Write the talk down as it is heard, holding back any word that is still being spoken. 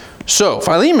So,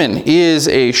 Philemon is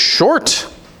a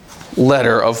short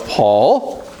letter of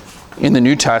Paul in the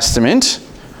New Testament.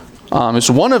 It's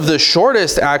one of the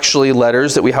shortest, actually,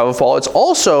 letters that we have of Paul. It's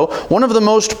also one of the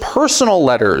most personal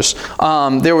letters.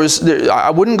 I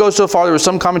wouldn't go so far. There were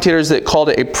some commentators that called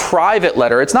it a private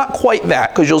letter. It's not quite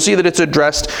that, because you'll see that it's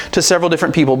addressed to several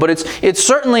different people. But it's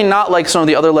certainly not like some of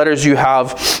the other letters you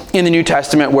have in the New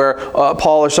Testament where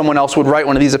Paul or someone else would write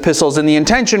one of these epistles, and the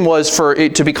intention was for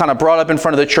it to be kind of brought up in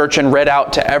front of the church and read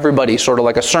out to everybody, sort of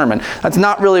like a sermon. That's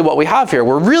not really what we have here.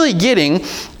 We're really getting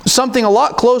something a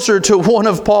lot closer to one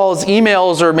of Paul's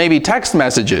emails or maybe text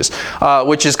messages,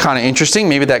 which is kind of interesting.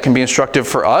 Maybe that can be instructive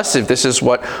for us. If this is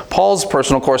what Paul's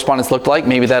personal correspondence looked like,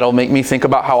 maybe that'll make me think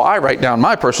about how I write down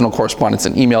my personal correspondence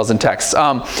in emails and texts.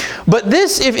 But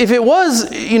this, if it was,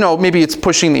 maybe it's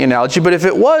pushing the analogy, but if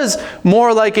it was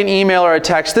more like an email or a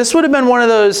text, this would have been one of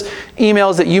those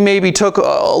emails that you maybe took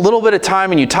a little bit of time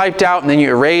and you typed out and then you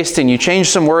erased and you changed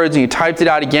some words and you typed it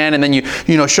out again, and then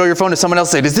you show your phone to someone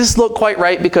else and say, does this look quite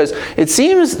right? Because it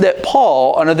seems that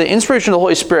Paul, under the inspiration of the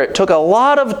Holy Spirit, took a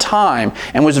lot of time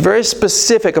and was very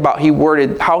specific about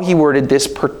how he worded this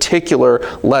particular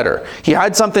letter. He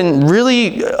had something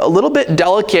really a little bit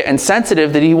delicate and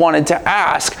sensitive that he wanted to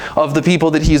ask of the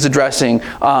people that he's addressing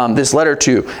this letter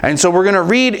to. And so we're going to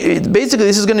read, basically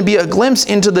this is going to be a glimpse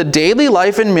into the daily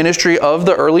life and ministry of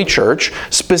the early church,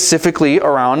 specifically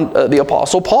around the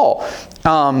Apostle Paul.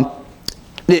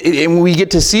 And we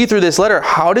get to see through this letter,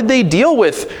 how did they deal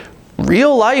with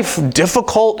real life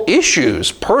difficult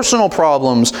issues, personal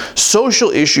problems,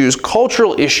 social issues,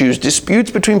 cultural issues,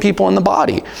 disputes between people in the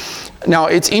body. Now,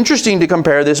 it's interesting to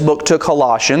compare this book to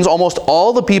Colossians. Almost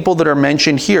all the people that are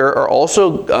mentioned here are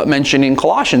also mentioned in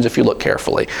Colossians, if you look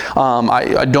carefully.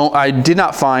 I did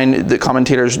not find the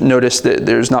commentators notice that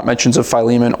there's not mentions of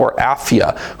Philemon or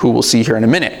Apphia, who we'll see here in a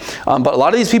minute. But a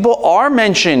lot of these people are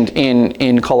mentioned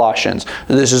in Colossians.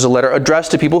 This is a letter addressed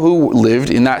to people who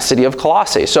lived in that city of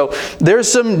Colossae. So there's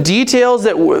some details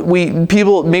that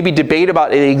people maybe debate about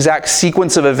the exact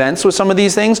sequence of events with some of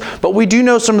these things, but we do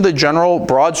know some of the general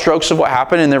broad strokes of what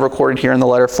happened, and they're recorded here in the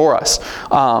letter for us.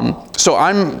 So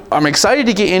I'm excited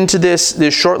to get into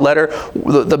this short letter.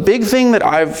 The big thing that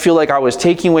I feel like I was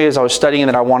taking away as I was studying, and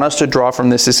that I want us to draw from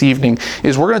this evening,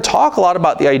 is we're going to talk a lot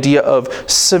about the idea of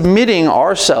submitting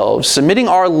ourselves, submitting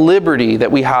our liberty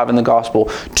that we have in the gospel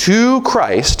to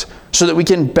Christ, so that we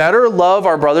can better love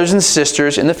our brothers and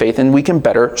sisters in the faith, and we can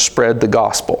better spread the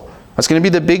gospel. That's going to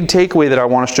be the big takeaway that I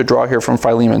want us to draw here from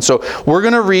Philemon. So we're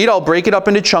going to read, I'll break it up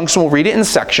into chunks, and we'll read it in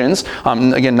sections.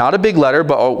 Again, not a big letter,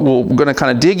 but we're going to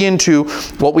kind of dig into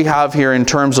what we have here in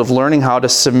terms of learning how to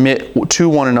submit to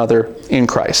one another in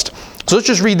Christ. So let's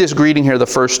just read this greeting here, the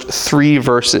first 3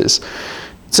 verses.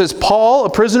 It says, Paul, a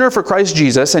prisoner for Christ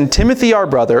Jesus, and Timothy, our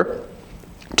brother,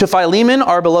 to Philemon,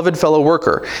 our beloved fellow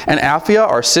worker, and Apphia,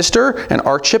 our sister, and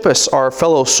Archippus, our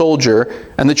fellow soldier,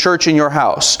 and the church in your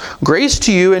house. Grace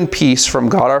to you and peace from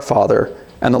God our Father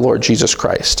and the Lord Jesus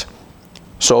Christ.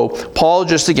 So Paul,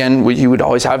 just again, he would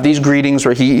always have these greetings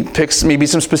where he picks maybe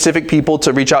some specific people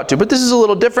to reach out to. But this is a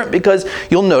little different because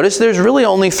you'll notice there's really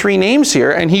only 3 names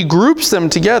here, and he groups them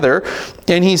together,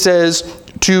 and he says,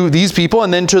 to these people,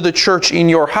 and then to the church in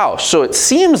your house. So it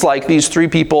seems like these 3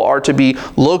 people are to be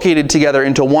located together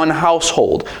into one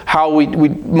household. How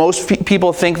most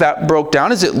people think that broke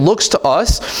down is it looks to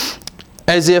us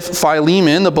as if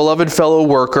Philemon, the beloved fellow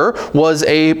worker, was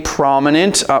a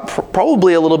prominent,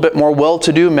 probably a little bit more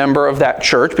well-to-do member of that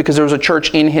church, because there was a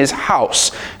church in his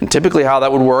house. And typically how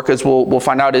that would work, as we'll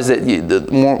find out, is that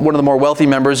one of the more wealthy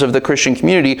members of the Christian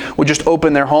community would just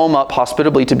open their home up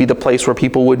hospitably to be the place where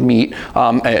people would meet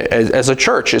as a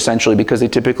church, essentially, because they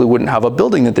typically wouldn't have a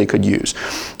building that they could use.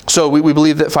 So we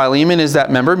believe that Philemon is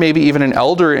that member, maybe even an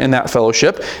elder in that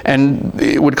fellowship, and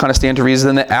it would kind of stand to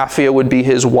reason that Apphia would be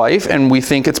his wife, and we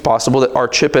think it's possible that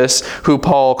Archippus, who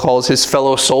Paul calls his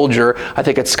fellow soldier, I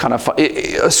think it's kind of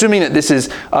assuming that this is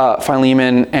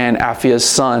Philemon and Apphia's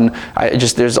son.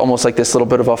 There's almost like this little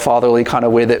bit of a fatherly kind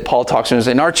of way that Paul talks to him,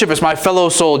 saying, Archippus, my fellow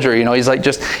soldier. He's like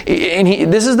this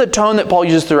is the tone that Paul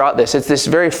uses throughout this. It's this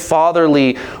very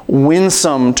fatherly,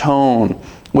 winsome tone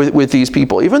with these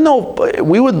people. Even though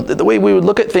the way we would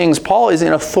look at things, Paul is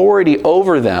in authority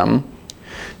over them.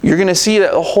 You're going to see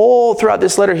that throughout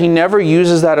this letter, he never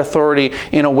uses that authority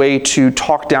in a way to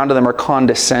talk down to them or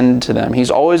condescend to them.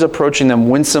 He's always approaching them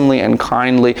winsomely and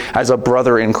kindly as a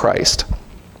brother in Christ.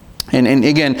 And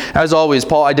again, as always,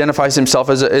 Paul identifies himself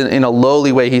in a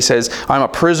lowly way. He says, I'm a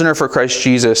prisoner for Christ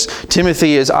Jesus.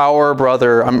 Timothy is our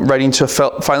brother. I'm writing to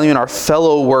Philemon, our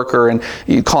fellow worker, and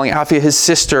calling Apphia his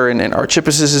sister, and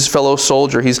Archippus is his fellow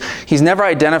soldier. He's never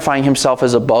identifying himself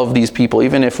as above these people,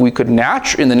 even if we could in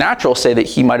the natural say that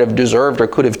he might have deserved or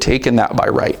could have taken that by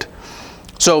right.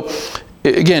 So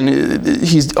again,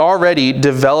 he's already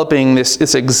developing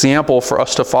this example for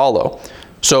us to follow.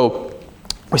 So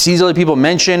we see these other people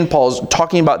mentioned. Paul's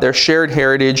talking about their shared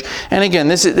heritage. And again,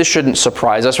 this shouldn't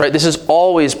surprise us, right? This is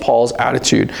always Paul's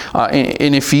attitude.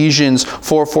 In Ephesians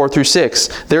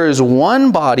 4:4-6, there is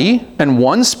one body and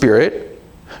one Spirit,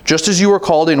 just as you were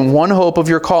called in one hope of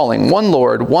your calling, one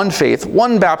Lord, one faith,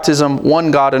 one baptism, one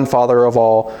God and Father of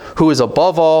all, who is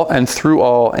above all and through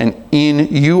all and in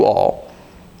you all.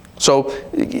 So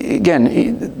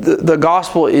again, the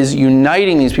gospel is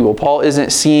uniting these people. Paul isn't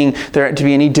seeing there to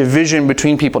be any division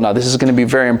between people. Now, this is going to be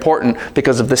very important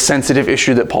because of the sensitive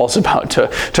issue that Paul's about to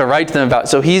write to them about.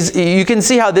 So you can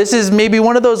see how this is maybe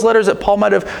one of those letters that Paul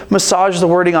might have massaged the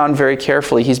wording on very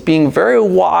carefully. He's being very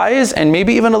wise and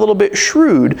maybe even a little bit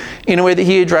shrewd in a way that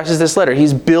he addresses this letter.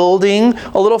 He's building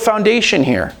a little foundation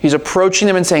here. He's approaching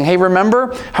them and saying, hey,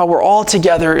 remember how we're all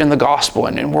together in the gospel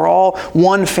and we're all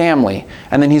one family.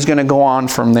 And then he's going to go on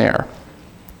from there.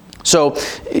 So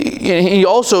he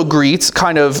also greets,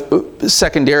 kind of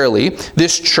secondarily,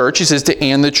 this church. He says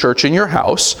and the church in your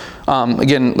house.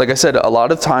 Again, like I said, a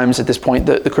lot of times at this point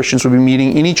the Christians would be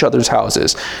meeting in each other's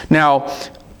houses. Now,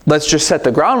 let's just set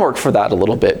the groundwork for that a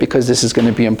little bit, because this is going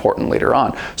to be important later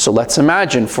on. So let's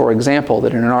imagine, for example,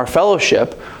 that in our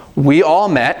fellowship, we all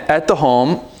met at the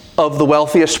home of the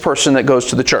wealthiest person that goes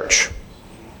to the church.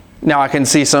 Now, I can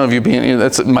see some of you being,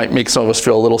 that might make some of us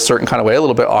feel a little certain kind of way, a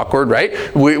little bit awkward, right?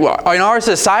 In our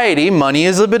society, money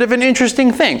is a bit of an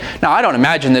interesting thing. Now, I don't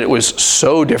imagine that it was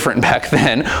so different back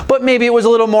then, but maybe it was a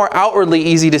little more outwardly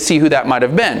easy to see who that might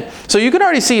have been. So you can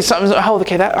already see something,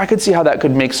 I could see how that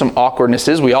could make some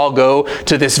awkwardnesses. We all go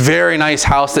to this very nice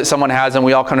house that someone has, and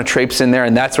we all kind of traipse in there,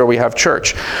 and that's where we have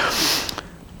church.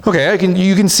 Okay,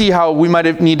 you can see how we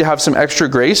might need to have some extra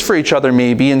grace for each other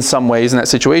maybe in some ways in that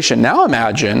situation. Now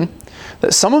imagine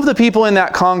that some of the people in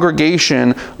that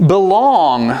congregation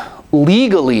belong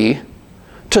legally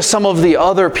to some of the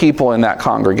other people in that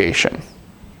congregation.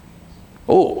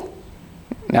 Oh,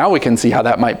 now we can see how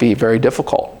that might be very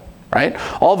difficult. Right?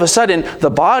 All of a sudden, the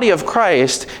body of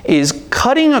Christ is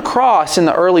cutting across in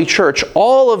the early church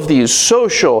all of these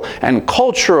social and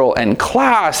cultural and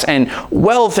class and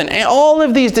wealth and all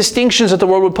of these distinctions that the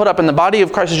world would put up. And the body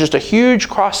of Christ is just a huge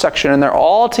cross-section, and they're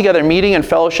all together meeting and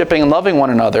fellowshipping and loving one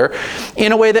another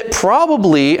in a way that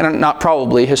probably, and not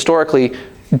probably, historically,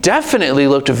 definitely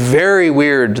looked very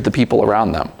weird to the people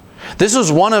around them. This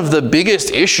was one of the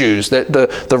biggest issues that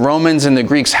the Romans and the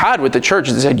Greeks had with the church.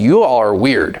 They said, you all are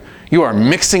weird. You are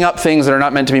mixing up things that are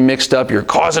not meant to be mixed up. You're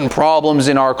causing problems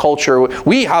in our culture.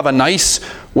 We have a nice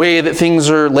way that things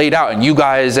are laid out, and you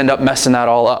guys end up messing that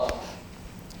all up.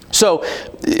 So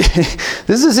this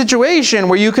is a situation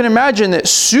where you can imagine that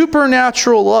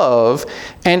supernatural love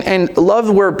and love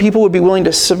where people would be willing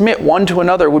to submit one to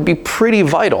another would be pretty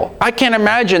vital. I can't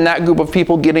imagine that group of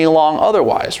people getting along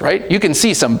otherwise, right? You can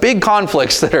see some big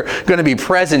conflicts that are going to be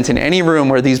present in any room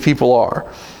where these people are.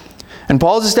 And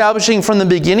Paul's establishing from the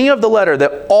beginning of the letter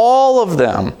that all of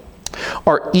them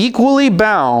are equally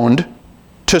bound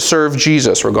to serve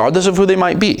Jesus, regardless of who they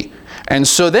might be. And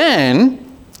so then,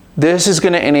 this is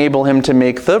going to enable him to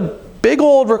make the big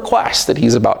old request that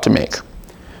he's about to make.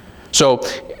 So,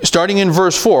 starting in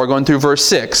verse 4, going through verse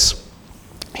 6,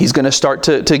 he's going to start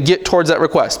to get towards that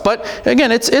request. But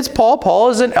again, it's Paul. Paul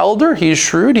is an elder. He's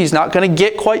shrewd. He's not going to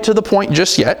get quite to the point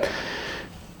just yet.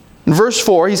 In verse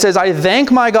 4, he says, I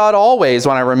thank my God always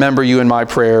when I remember you in my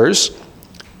prayers,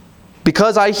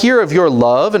 because I hear of your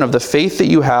love and of the faith that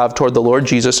you have toward the Lord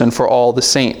Jesus and for all the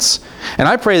saints. And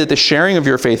I pray that the sharing of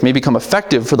your faith may become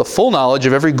effective for the full knowledge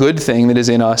of every good thing that is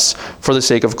in us for the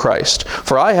sake of Christ.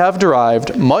 For I have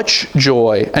derived much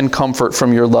joy and comfort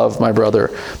from your love, my brother,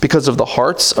 because of the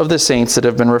hearts of the saints that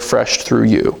have been refreshed through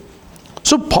you.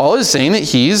 So Paul is saying that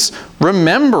he's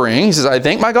remembering. He says, I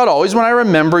thank my God always when I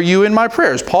remember you in my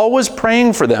prayers. Paul was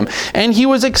praying for them, and he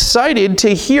was excited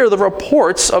to hear the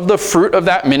reports of the fruit of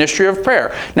that ministry of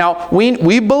prayer. Now,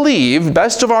 we believe,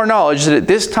 best of our knowledge, that at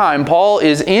this time Paul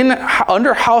is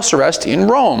under house arrest in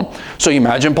Rome. So you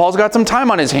imagine Paul's got some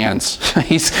time on his hands.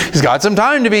 He's got some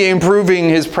time to be improving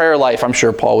his prayer life. I'm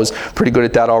sure Paul was pretty good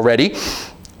at that already.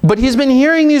 But he's been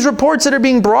hearing these reports that are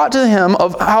being brought to him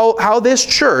of how this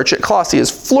church at Colossae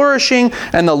is flourishing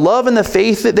and the love and the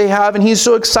faith that they have, and he's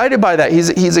so excited by that.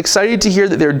 He's excited to hear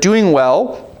that they're doing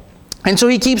well. And so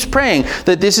he keeps praying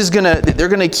that they're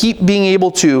gonna keep being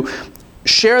able to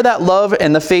share that love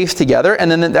and the faith together, and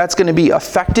then that's going to be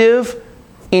effective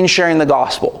in sharing the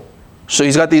gospel. So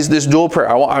he's got this dual prayer.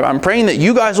 I'm praying that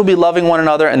you guys will be loving one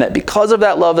another, and that because of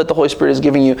that love that the Holy Spirit is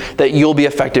giving you, that you'll be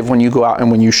effective when you go out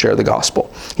and when you share the gospel.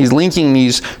 He's linking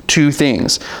these two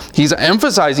things. He's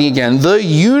emphasizing again the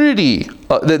unity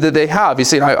that they have. He's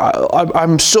saying,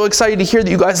 I'm so excited to hear that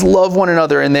you guys love one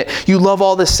another, and that you love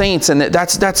all the saints, and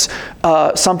that's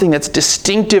something that's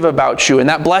distinctive about you. And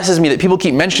that blesses me that people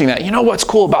keep mentioning that. You know what's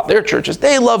cool about their churches?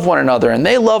 They love one another, and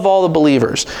they love all the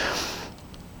believers.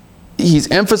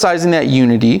 He's emphasizing that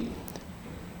unity.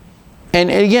 And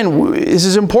again, this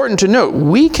is important to note.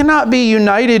 We cannot be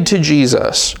united to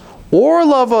Jesus or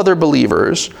love other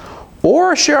believers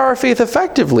or share our faith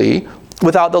effectively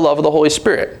without the love of the Holy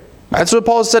Spirit. That's what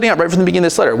Paul is setting up right from the beginning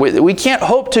of this letter. We can't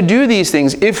hope to do these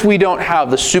things if we don't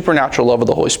have the supernatural love of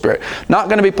the Holy Spirit. Not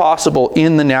going to be possible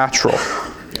in the natural.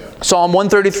 Psalm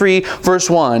 133,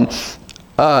 verse 1,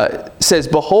 says,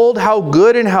 "Behold how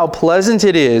good and how pleasant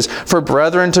it is for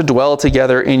brethren to dwell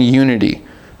together in unity."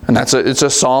 And it's a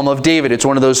psalm of David. It's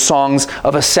one of those songs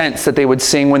of ascents that they would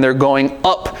sing when they're going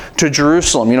up to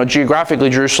Jerusalem. You know, geographically,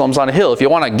 Jerusalem's on a hill. If you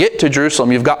want to get to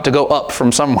Jerusalem, you've got to go up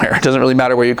from somewhere. It doesn't really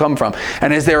matter where you come from.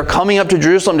 And as they were coming up to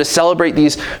Jerusalem to celebrate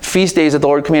these feast days that the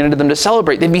Lord commanded them to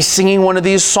celebrate, they'd be singing one of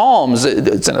these psalms.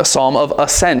 It's a psalm of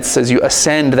ascents as you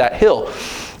ascend that hill.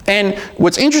 And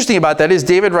what's interesting about that is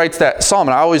David writes that psalm,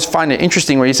 and I always find it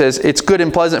interesting where he says, it's good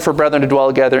and pleasant for brethren to dwell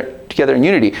together in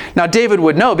unity. Now David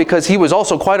would know, because he was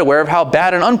also quite aware of how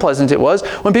bad and unpleasant it was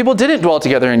when people didn't dwell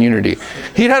together in unity.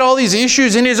 He'd had all these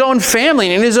issues in his own family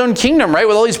and in his own kingdom, right?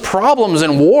 With all these problems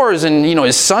and wars and,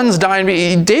 his sons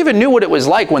dying. David knew what it was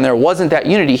like when there wasn't that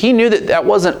unity. He knew that that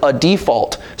wasn't a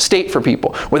default state for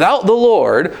people. Without the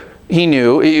Lord, he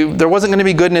knew there wasn't going to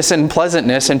be goodness and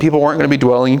pleasantness, and people weren't going to be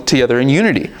dwelling together in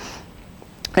unity.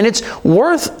 And it's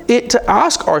worth it to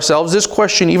ask ourselves this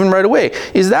question even right away.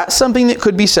 Is that something that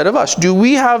could be said of us? Do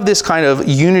we have this kind of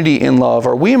unity in love?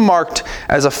 Are we marked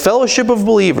as a fellowship of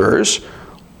believers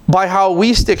by how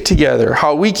we stick together,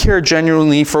 how we care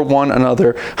genuinely for one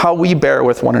another, how we bear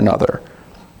with one another?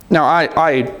 Now,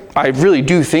 I really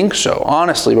do think so,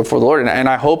 honestly, before the Lord, and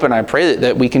I hope and I pray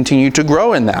that we continue to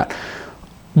grow in that.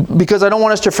 Because I don't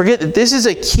want us to forget that this is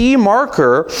a key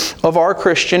marker of our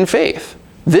Christian faith.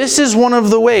 This is one of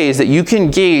the ways that you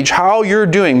can gauge how you're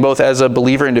doing, both as a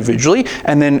believer individually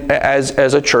and then as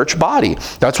a church body.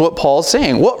 That's what Paul's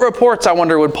saying. What reports, I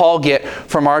wonder, would Paul get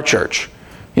from our church?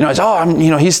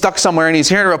 He's stuck somewhere and he's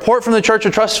hearing a report from the church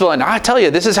of Trustville, and I tell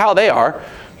you, this is how they are.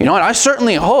 And I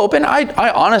certainly hope, and I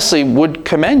honestly would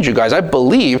commend you guys. I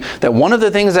believe that one of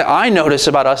the things that I notice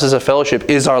about us as a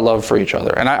fellowship is our love for each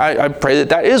other. And I pray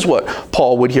that is what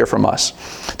Paul would hear from us.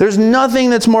 There's nothing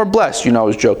that's more blessed. I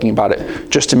was joking about it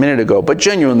just a minute ago, but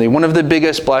genuinely, one of the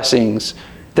biggest blessings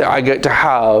that I get to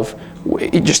have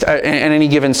just on any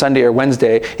given Sunday or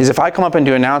Wednesday is if I come up and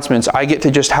do announcements, I get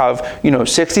to just have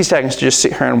 60 seconds to just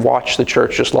sit here and watch the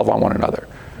church just love on one another.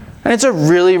 And it's a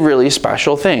really, really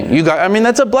special thing. You guys,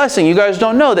 that's a blessing. You guys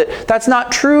don't know that that's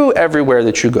not true everywhere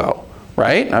that you go,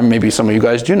 right? Maybe some of you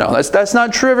guys do know. That's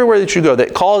not true everywhere that you go.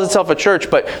 That calls itself a church,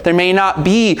 but there may not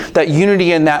be that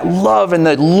unity and that love and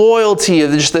the loyalty,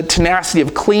 and just the tenacity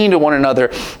of clinging to one another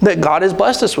that God has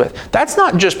blessed us with. That's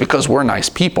not just because we're nice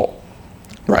people,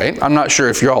 right? I'm not sure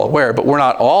if you're all aware, but we're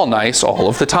not all nice all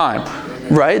of the time.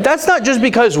 Right? That's not just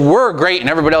because we're great and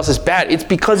everybody else is bad. It's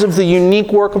because of the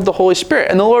unique work of the Holy Spirit.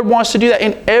 And the Lord wants to do that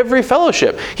in every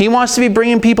fellowship. He wants to be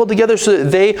bringing people together so that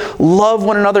they love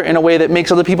one another in a way that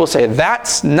makes other people say,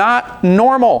 that's not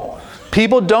normal.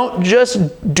 People don't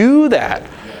just do that.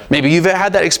 Maybe you've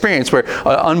had that experience where an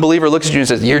unbeliever looks at you and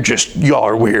says, y'all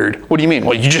are weird. What do you mean?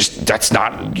 Well, you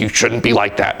shouldn't be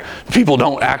like that. People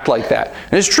don't act like that.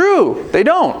 And it's true. They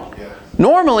don't.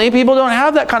 Normally, people don't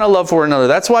have that kind of love for one another.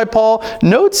 That's why Paul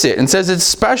notes it and says it's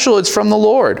special, it's from the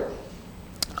Lord.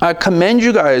 I commend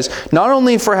you guys not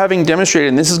only for having demonstrated,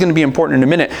 and this is going to be important in a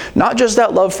minute, not just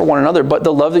that love for one another, but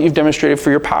the love that you've demonstrated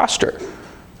for your pastor.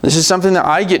 This is something that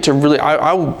I get to really,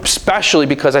 especially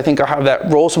because I think I have that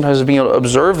role sometimes of being able to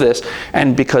observe this,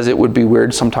 and because it would be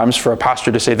weird sometimes for a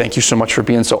pastor to say, thank you so much for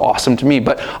being so awesome to me.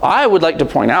 But I would like to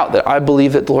point out that I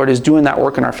believe that the Lord is doing that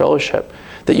work in our fellowship.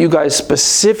 That you guys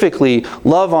specifically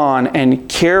love on and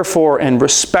care for and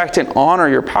respect and honor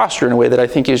your pastor in a way that I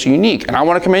think is unique. And I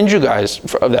want to commend you guys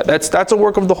for that. That's a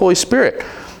work of the Holy Spirit.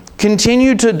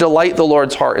 Continue to delight the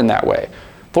Lord's heart in that way.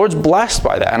 The Lord's blessed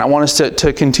by that, and I want us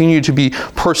to continue to be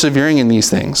persevering in these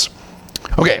things.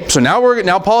 Okay, so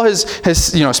now Paul has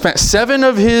spent 7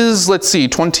 of his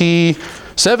 27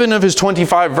 7 of his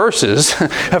 25 verses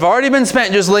have already been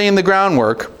spent just laying the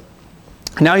groundwork.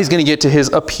 Now he's going to get to his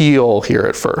appeal here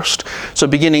at first. So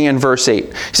beginning in verse 8.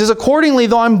 He says, accordingly,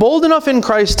 though I'm bold enough in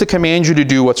Christ to command you to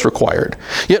do what's required,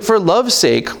 yet for love's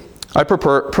sake I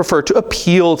prefer to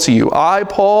appeal to you. I,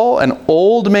 Paul, an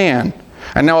old man,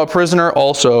 and now a prisoner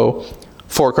also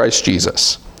for Christ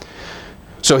Jesus.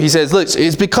 So he says, look,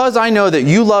 it's because I know that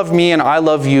you love me and I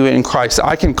love you in Christ.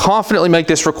 I can confidently make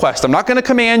this request. I'm not going to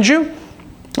command you.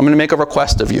 I'm going to make a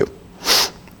request of you.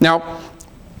 Now,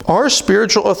 our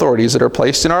spiritual authorities that are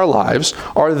placed in our lives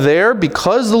are there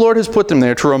because the Lord has put them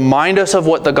there to remind us of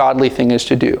what the godly thing is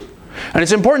to do. And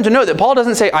it's important to note that Paul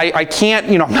doesn't say, I can't,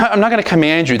 I'm not going to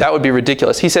command you. That would be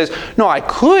ridiculous. He says, no, I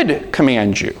could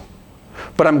command you,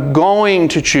 but I'm going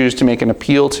to choose to make an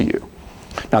appeal to you.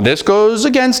 Now, this goes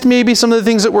against maybe some of the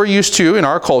things that we're used to in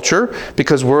our culture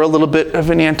because we're a little bit of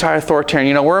an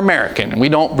anti-authoritarian. We're American, and we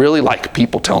don't really like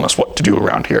people telling us what to do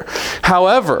around here.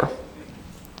 However,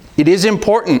 it is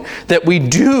important that we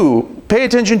do pay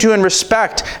attention to and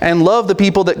respect and love the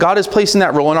people that God has placed in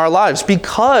that role in our lives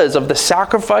because of the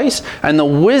sacrifice and the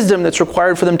wisdom that's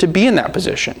required for them to be in that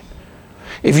position.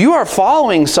 If you are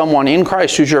following someone in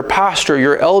Christ who's your pastor,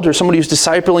 your elder, somebody who's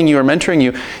discipling you or mentoring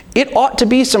you, it ought to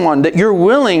be someone that you're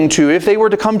willing to, if they were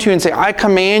to come to you and say, I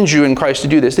command you in Christ to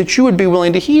do this, that you would be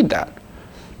willing to heed that.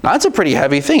 Now, that's a pretty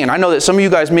heavy thing, and I know that some of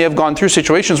you guys may have gone through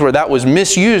situations where that was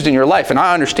misused in your life, and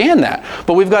I understand that.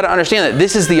 But we've got to understand that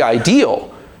this is the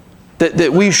ideal,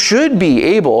 that we should be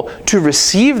able to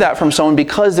receive that from someone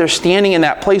because they're standing in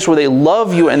that place where they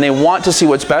love you and they want to see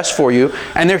what's best for you,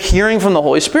 and they're hearing from the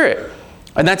Holy Spirit.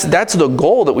 And that's the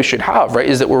goal that we should have, right?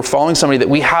 Is that we're following somebody that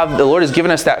we have, the Lord has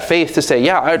given us that faith to say,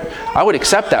 yeah, I would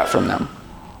accept that from them.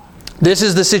 This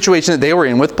is the situation that they were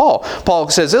in with Paul. Paul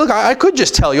says, look, I could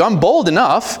just tell you, I'm bold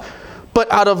enough,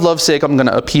 but out of love's sake, I'm going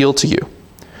to appeal to you.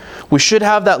 We should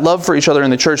have that love for each other in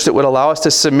the church that would allow us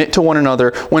to submit to one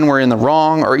another when we're in the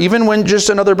wrong, or even when just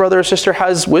another brother or sister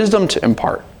has wisdom to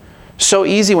impart. So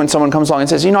easy when someone comes along and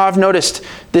says, I've noticed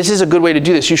this is a good way to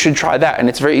do this. You should try that. And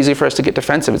it's very easy for us to get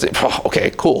defensive and say, oh,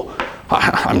 okay, cool.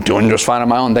 I'm doing just fine on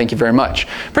my own. Thank you very much.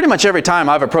 Pretty much every time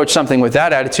I've approached something with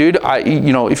that attitude,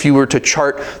 if you were to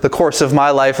chart the course of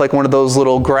my life like one of those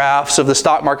little graphs of the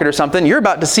stock market or something, you're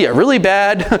about to see a really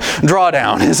bad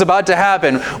drawdown. It's about to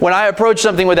happen when I approach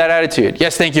something with that attitude.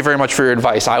 Yes, thank you very much for your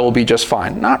advice. I will be just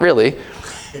fine. Not really.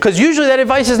 Because usually that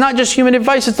advice is not just human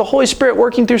advice, it's the Holy Spirit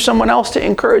working through someone else to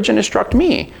encourage and instruct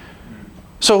me.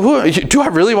 So do I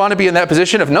really want to be in that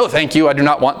position of, no, thank you, I do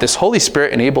not want this Holy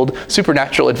Spirit-enabled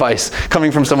supernatural advice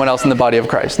coming from someone else in the body of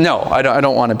Christ? No, I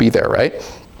don't want to be there, right?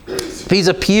 These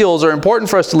appeals are important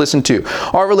for us to listen to.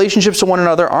 Our relationships to one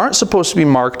another aren't supposed to be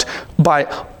marked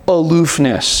by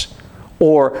aloofness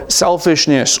or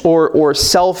selfishness or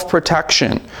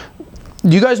self-protection.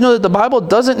 You guys know that the Bible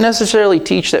doesn't necessarily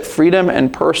teach that freedom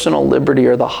and personal liberty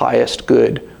are the highest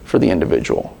good for the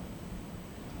individual.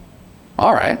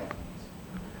 All right.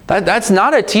 That's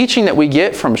not a teaching that we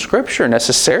get from Scripture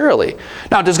necessarily.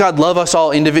 Now, does God love us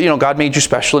all individually? God made you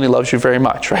special and He loves you very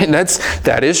much, right?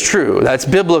 That is true. That's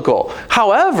biblical.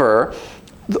 However,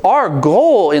 our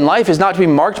goal in life is not to be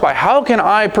marked by how can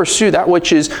I pursue that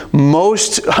which is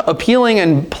most appealing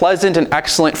and pleasant and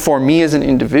excellent for me as an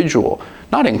individual.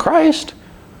 Not in Christ.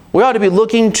 We ought to be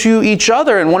looking to each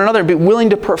other and one another and be willing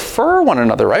to prefer one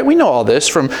another, right? We know all this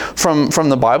from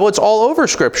the Bible. It's all over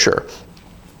Scripture.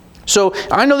 So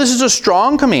I know this is a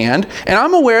strong command, and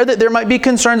I'm aware that there might be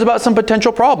concerns about some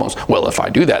potential problems. Well, if I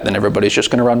do that, then everybody's just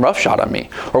going to run roughshod on me.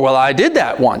 Or, well, I did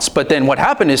that once, but then what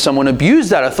happened is someone abused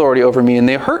that authority over me and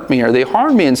they hurt me or they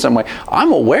harmed me in some way.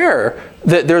 I'm aware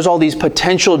that there's all these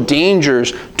potential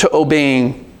dangers to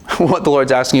obeying what the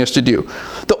Lord's asking us to do.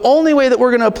 The only way that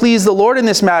we're going to please the Lord in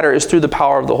this matter is through the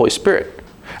power of the Holy Spirit.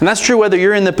 And that's true whether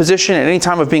you're in the position at any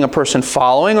time of being a person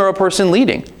following or a person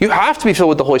leading. You have to be filled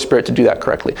with the Holy Spirit to do that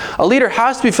correctly. A leader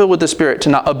has to be filled with the Spirit to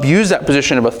not abuse that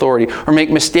position of authority or make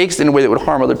mistakes in a way that would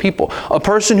harm other people. A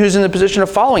person who's in the position of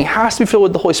following has to be filled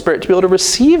with the Holy Spirit to be able to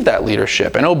receive that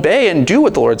leadership and obey and do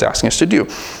what the Lord's asking us to do.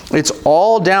 It's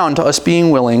all down to us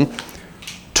being willing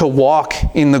to walk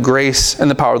in the grace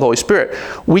and the power of the Holy Spirit.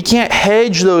 We can't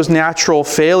hedge those natural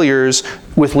failures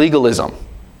with legalism.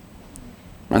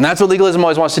 And that's what legalism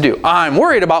always wants to do. I'm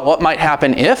worried about what might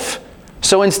happen if,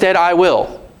 so instead I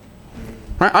will.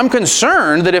 Right? I'm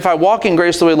concerned that if I walk in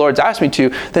grace the way the Lord's asked me to,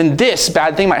 then this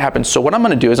bad thing might happen. So what I'm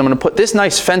going to do is I'm going to put this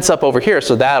nice fence up over here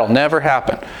so that'll never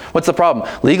happen. What's the problem?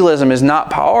 Legalism is not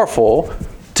powerful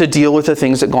to deal with the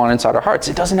things that go on inside our hearts.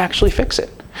 It doesn't actually fix it.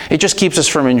 It just keeps us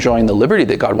from enjoying the liberty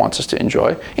that God wants us to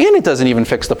enjoy. And it doesn't even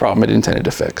fix the problem it intended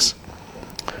to fix.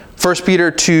 1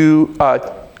 Peter 2,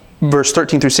 verse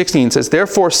 13 through 16 says,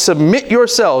 "Therefore submit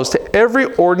yourselves to every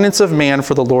ordinance of man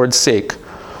for the Lord's sake,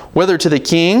 whether to the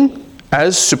king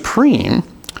as supreme,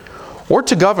 or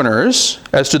to governors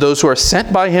as to those who are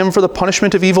sent by him for the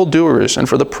punishment of evildoers and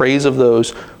for the praise of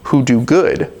those who do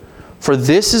good. For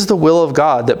this is the will of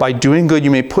God, that by doing good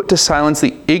you may put to silence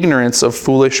the ignorance of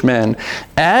foolish men,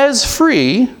 as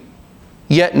free,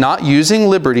 yet not using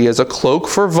liberty as a cloak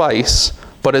for vice,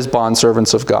 but as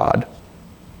bondservants of God."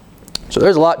 So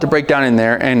there's a lot to break down in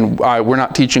there, and we're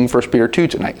not teaching 1 Peter 2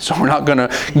 tonight, so we're not going to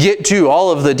get to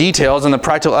all of the details and the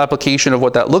practical application of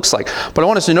what that looks like. But I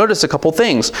want us to notice a couple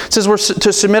things. It says we're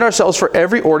to submit ourselves for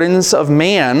every ordinance of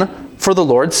man for the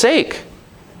Lord's sake.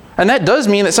 And that does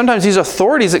mean that sometimes these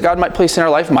authorities that God might place in our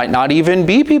life might not even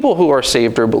be people who are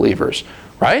saved or believers,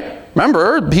 right?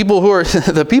 Remember, people who are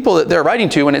the people that they're writing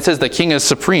to when it says the king is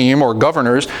supreme or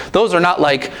governors, those are not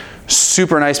like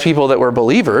super nice people that were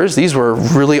believers. These were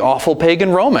really awful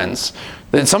pagan Romans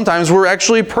that sometimes were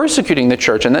actually persecuting the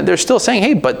church, and that they're still saying,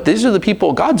 hey, but these are the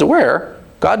people, God's aware.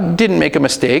 God didn't make a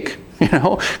mistake.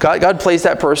 God placed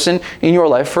that person in your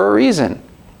life for a reason.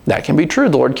 That can be true.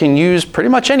 The Lord can use pretty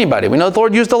much anybody. We know the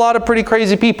Lord used a lot of pretty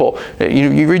crazy people.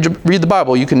 You read the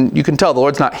Bible, you can tell the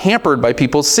Lord's not hampered by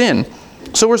people's sin.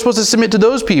 So we're supposed to submit to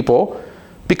those people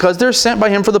because they're sent by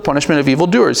him for the punishment of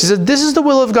evildoers. He said, this is the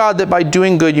will of God, that by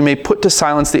doing good you may put to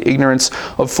silence the ignorance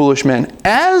of foolish men.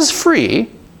 As free,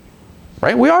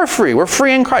 right? We are free. We're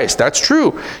free in Christ. That's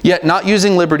true. Yet not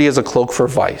using liberty as a cloak for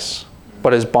vice,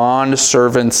 but as bond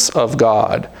servants of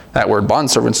God. That word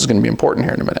bond servants is going to be important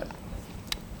here in a minute.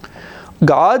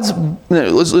 Let's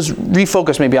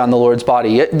refocus maybe on the Lord's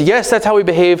body. Yes, that's how we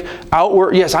behave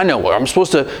outward. Yes, I know I'm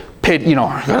supposed to pay,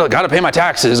 got to pay my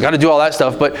taxes, got to do all that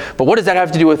stuff. But what does that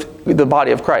have to do with the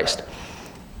body of Christ?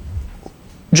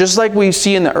 Just like we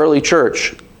see in the early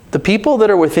church, the people that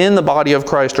are within the body of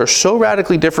Christ are so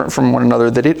radically different from one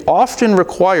another that it often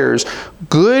requires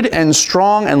good and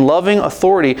strong and loving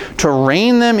authority to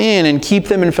rein them in and keep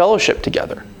them in fellowship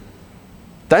together.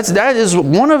 That is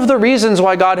one of the reasons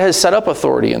why God has set up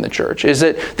authority in the church, is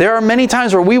that there are many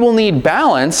times where we will need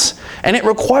balance, and it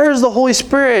requires the Holy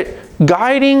Spirit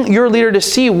guiding your leader to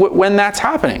see when that's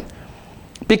happening.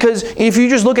 Because if you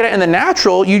just look at it in the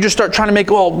natural, you just start trying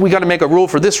to we got to make a rule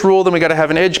for this rule, then we got to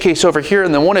have an edge case over here,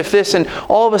 and then one if this, and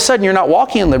all of a sudden you're not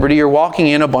walking in liberty, you're walking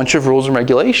in a bunch of rules and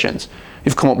regulations.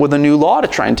 You've come up with a new law to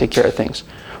try and take care of things.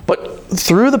 But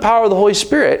through the power of the Holy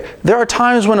Spirit, there are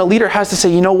times when a leader has to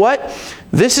say, you know what?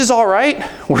 This is all right.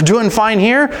 We're doing fine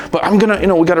here, but we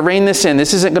got to rein this in.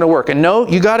 This isn't going to work. And no,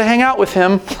 you got to hang out with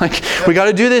him. We got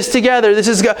to do this together.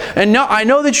 And no, I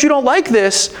know that you don't like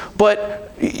this,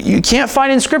 but you can't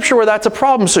find in Scripture where that's a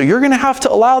problem. So you're going to have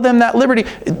to allow them that liberty.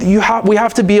 We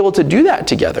have to be able to do that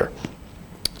together.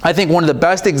 I think one of the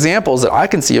best examples that I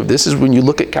can see of this is when you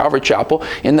look at Calvary Chapel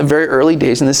in the very early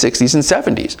days in the 60s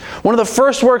and 70s. One of the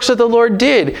first works that the Lord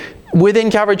did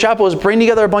within Calvary Chapel was bring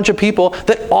together a bunch of people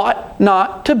that ought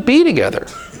not to be together.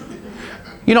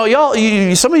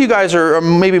 Some of you guys are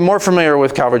maybe more familiar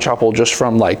with Calvary Chapel just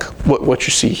from what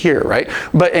you see here, right?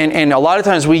 But and a lot of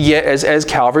times we get, as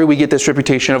Calvary, we get this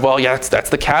reputation of, that's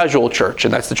the casual church,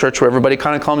 and that's the church where everybody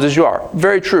kind of comes as you are.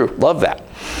 Very true. Love that.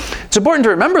 It's important to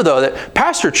remember, though, that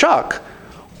Pastor Chuck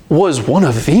was one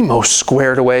of the most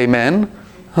squared away men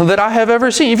that I have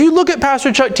ever seen. If you look at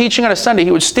Pastor Chuck teaching on a Sunday,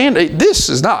 he would stand. This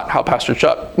is not how Pastor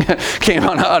Chuck came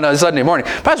on a Sunday morning.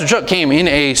 Pastor Chuck came in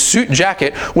a suit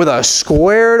jacket with a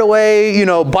squared away,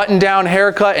 button down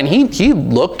haircut, and he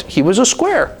was a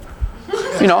square.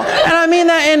 And I mean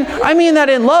that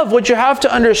in love. What you have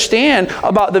to understand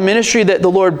about the ministry that the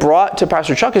Lord brought to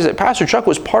Pastor Chuck is that Pastor Chuck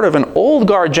was part of an old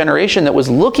guard generation that was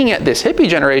looking at this hippie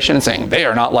generation and saying, they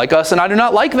are not like us and I do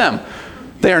not like them.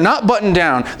 They are not buttoned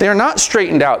down. They are not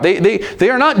straightened out. They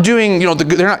are not doing,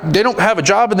 they don't have a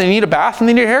job and they need a bath and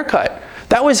they need a haircut.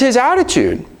 That was his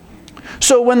attitude.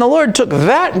 So when the Lord took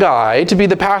that guy to be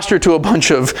the pastor to a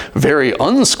bunch of very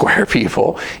unsquare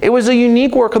people, it was a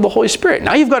unique work of the Holy Spirit.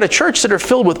 Now you've got a church that are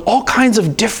filled with all kinds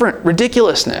of different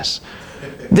ridiculousness.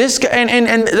 This guy,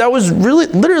 and that was really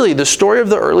literally the story of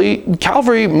the early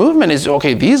Calvary movement is,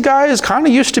 okay, these guys kind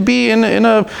of used to be in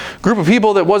a group of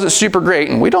people that wasn't super great,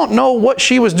 and we don't know what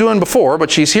she was doing before,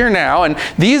 but she's here now. And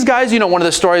these guys, one of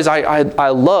the stories I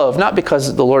love, not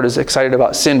because the Lord is excited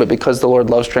about sin, but because the Lord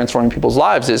loves transforming people's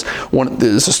lives, is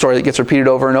a story that gets repeated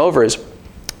over and over, is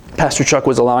Pastor Chuck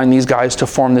was allowing these guys to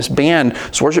form this band,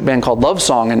 this worship band called Love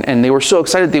Song, and they were so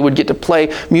excited they would get to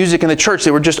play music in the church.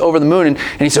 They were just over the moon, and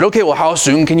he said, okay, well, how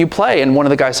soon can you play? And one of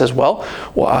the guys says, well,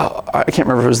 I can't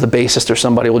remember if it was the bassist or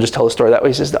somebody. We'll just tell the story that way.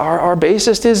 He says, our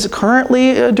bassist is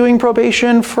currently doing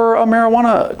probation for a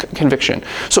marijuana conviction.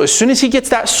 So as soon as he gets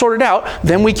that sorted out,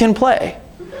 then we can play.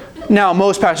 Now,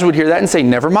 most pastors would hear that and say,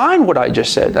 never mind what I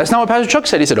just said. That's not what Pastor Chuck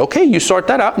said. He said, okay, you sort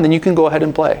that out, and then you can go ahead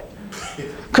and play.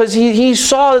 Because he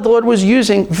saw that the Lord was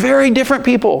using very different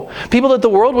people. People that the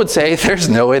world would say, there's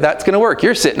no way that's going to work.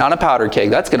 You're sitting on a powder keg.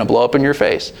 That's going to blow up in your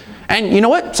face. And you know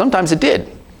what? Sometimes it did.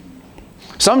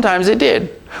 Sometimes it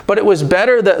did. But it was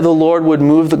better that the Lord would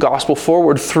move the gospel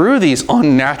forward through these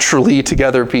unnaturally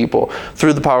together people,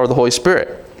 through the power of the Holy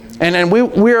Spirit. And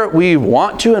we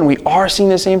want to, and we are seeing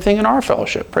the same thing in our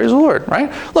fellowship. Praise the Lord,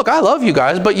 right? Look, I love you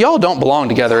guys, but y'all don't belong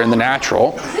together in the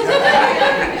natural.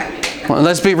 Well,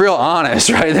 let's be real honest,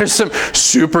 right? There's some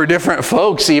super different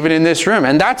folks even in this room.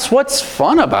 And that's what's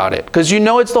fun about it, because you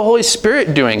know it's the Holy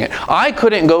Spirit doing it. I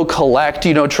couldn't go collect,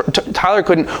 Tyler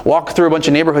couldn't walk through a bunch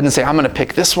of neighborhoods and say, I'm going to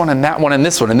pick this one and that one and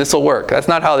this one, and this will work. That's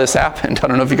not how this happened. I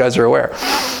don't know if you guys are aware.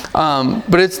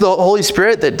 But it's the Holy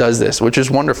Spirit that does this, which is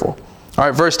wonderful. All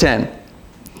right, verse 10.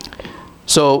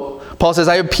 So Paul says,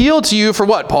 I appeal to you for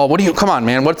what, Paul? Come on,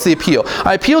 man, what's the appeal?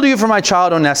 I appeal to you for my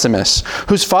child Onesimus,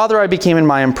 whose father I became in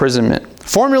my imprisonment.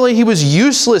 Formerly he was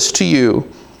useless to you,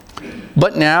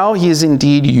 but now he is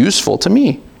indeed useful to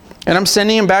me. And I'm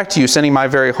sending him back to you, sending my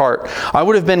very heart. I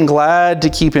would have been glad to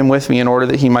keep him with me in order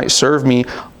that he might serve me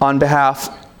on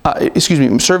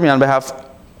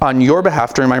your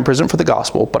behalf during my imprisonment for the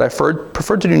gospel, but I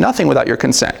preferred to do nothing without your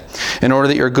consent, in order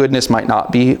that your goodness might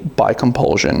not be by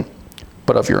compulsion,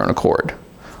 but of your own accord.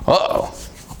 Uh-oh.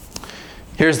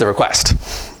 Here's the request.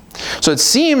 So it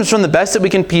seems from the best that we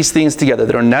can piece things together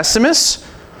that Onesimus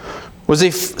was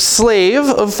a slave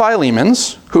of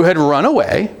Philemon's who had run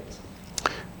away.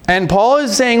 And Paul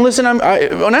is saying, listen,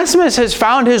 Onesimus has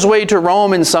found his way to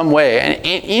Rome in some way. And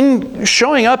in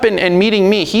showing up and meeting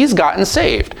me, he's gotten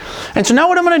saved. And so now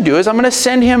what I'm going to do is I'm going to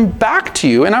send him back to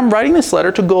you. And I'm writing this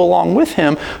letter to go along with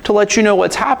him to let you know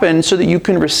what's happened so that you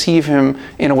can receive him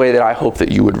in a way that I hope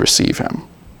that you would receive him.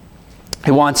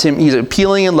 He's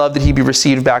appealing in love that he be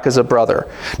received back as a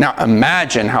brother. Now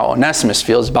imagine how Onesimus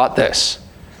feels about this.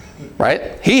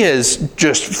 Right? He has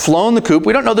just flown the coop.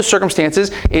 We don't know the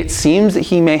circumstances. It seems that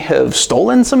he may have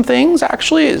stolen some things,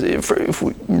 actually, if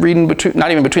we read not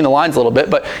even between the lines a little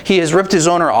bit, but he has ripped his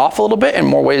owner off a little bit in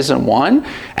more ways than one.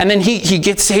 And then he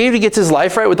gets saved, he gets his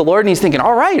life right with the Lord, and he's thinking,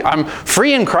 all right, I'm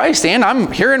free in Christ, and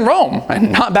I'm here in Rome,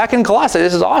 and not back in Colossae.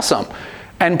 This is awesome.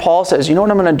 And Paul says, you know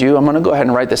what I'm going to do? I'm going to go ahead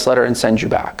and write this letter and send you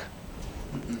back.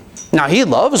 Now, he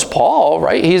loves Paul,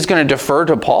 right? He's going to defer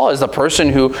to Paul as the person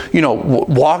who,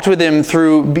 walked with him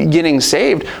through getting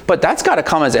saved. But that's got to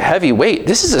come as a heavy weight.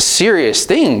 This is a serious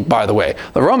thing, by the way.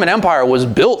 The Roman Empire was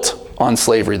built on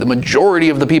slavery. The majority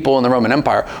of the people in the Roman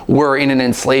Empire were in an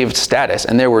enslaved status,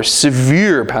 and there were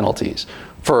severe penalties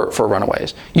for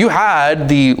runaways. You had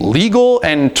the legal,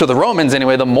 and to the Romans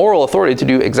anyway, the moral authority to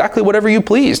do exactly whatever you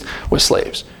pleased with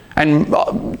slaves.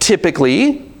 And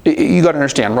typically, you got to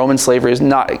understand, Roman slavery is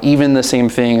not even the same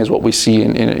thing as what we see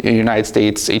in the United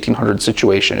States 1800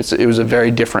 situation. It was a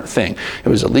very different thing. It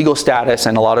was a legal status,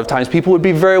 and a lot of times people would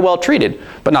be very well treated,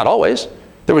 but not always.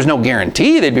 There was no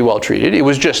guarantee they'd be well treated. It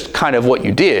was just kind of what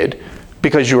you did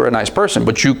because you were a nice person,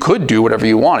 but you could do whatever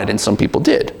you wanted, and some people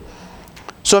did.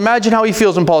 So imagine how he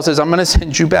feels when Paul says, I'm going to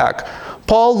send you back.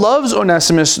 Paul loves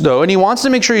Onesimus, though, and he wants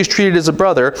to make sure he's treated as a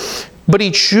brother, but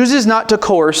he chooses not to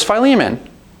coerce Philemon.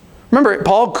 Remember,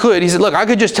 Paul he said, look, I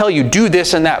could just tell you, do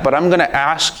this and that, but I'm going to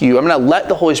ask you, I'm going to let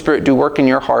the Holy Spirit do work in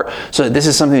your heart so that this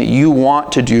is something that you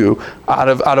want to do out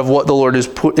of what the Lord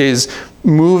is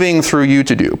moving through you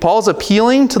to do. Paul's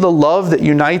appealing to the love that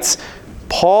unites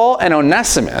Paul and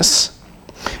Onesimus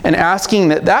and asking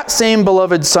that same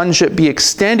beloved sonship be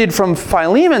extended from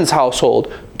Philemon's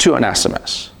household to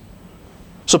Onesimus.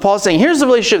 So Paul's saying, here's the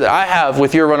relationship that I have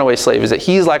with your runaway slave, is that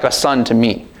he's like a son to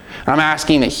me. I'm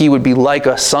asking that he would be like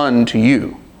a son to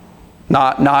you,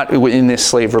 not in this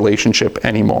slave relationship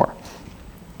anymore.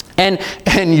 And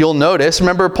you'll notice,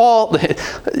 remember, Paul's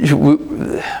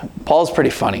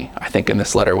pretty funny, I think, in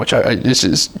this letter, which this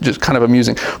is just kind of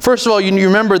amusing. First of all, you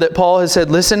remember that Paul has said,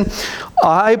 listen,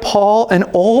 I, Paul, an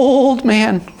old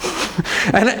man.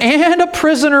 and a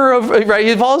prisoner of,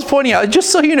 right? Paul is pointing out,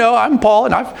 just so you know, I'm Paul,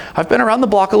 and I've been around the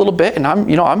block a little bit, and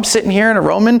I'm sitting here in a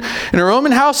Roman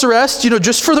house arrest,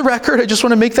 just for the record. I just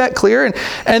want to make that clear.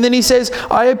 And then he says,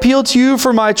 I appeal to you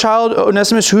for my child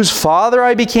Onesimus, whose father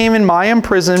I became in my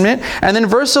imprisonment. And then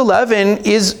verse 11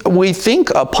 is, we think,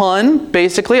 a pun,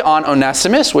 basically, on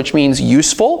Onesimus, which means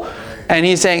useful. And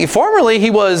he's saying, formerly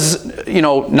he was,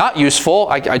 not useful.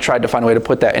 I tried to find a way to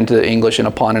put that into English in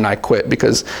a pun, and I quit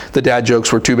because the dad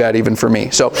jokes were too bad even for me.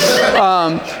 So,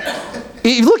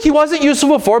 look, he wasn't useful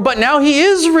before, but now he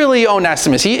is really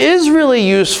Onesimus. He is really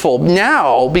useful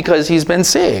now because he's been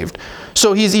saved.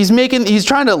 So he's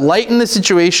trying to lighten the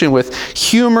situation with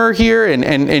humor here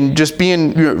and just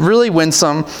being really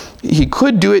winsome. He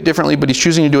could do it differently, but he's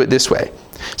choosing to do it this way.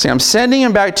 See, I'm sending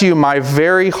him back to you. My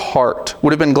very heart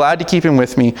would have been glad to keep him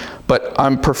with me, but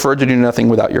I'm preferred to do nothing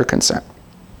without your consent.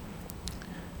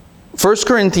 1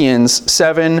 Corinthians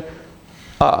 7,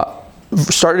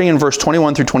 starting in verse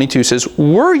 21 through 22 says,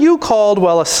 were you called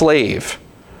while a slave?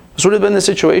 This would have been the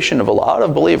situation of a lot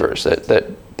of believers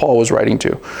that Paul was writing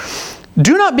to.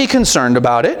 Do not be concerned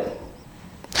about it,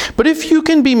 but if you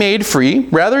can be made free,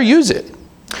 rather use it.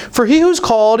 For he who is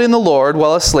called in the Lord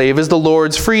while a slave is the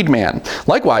Lord's freedman.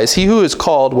 Likewise, he who is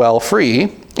called while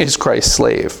free is Christ's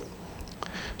slave.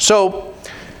 So,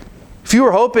 if you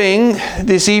were hoping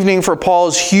this evening for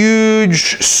Paul's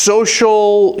huge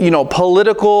social,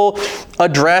 political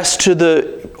address to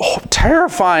the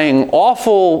terrifying,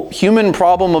 awful human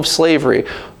problem of slavery,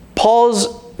 Paul's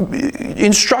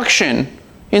instruction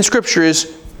in Scripture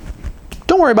is,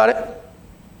 don't worry about it.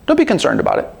 Don't be concerned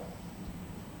about it.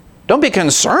 Don't be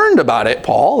concerned about it,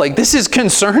 Paul. This is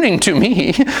concerning to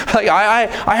me.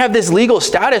 I have this legal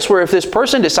status where if this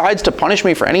person decides to punish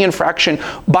me for any infraction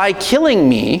by killing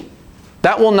me,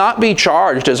 that will not be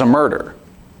charged as a murder.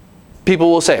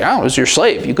 People will say, oh, it was your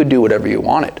slave. You could do whatever you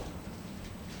wanted.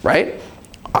 Right?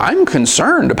 I'm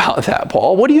concerned about that,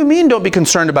 Paul. What do you mean don't be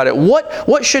concerned about it?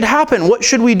 What should happen? What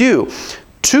should we do?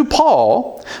 To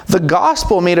Paul, the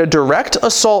gospel made a direct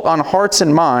assault on hearts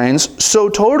and minds, so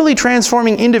totally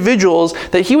transforming individuals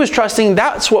that he was trusting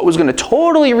that's what was going to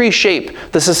totally reshape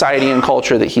the society and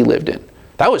culture that he lived in.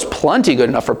 That was plenty good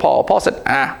enough for Paul. Paul said,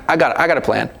 I got a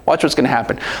plan. Watch what's going to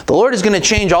happen. The Lord is going to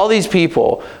change all these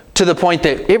people to the point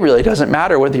that it really doesn't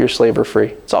matter whether you're slave or free.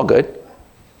 It's all good.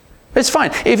 It's fine.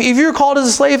 If you're called as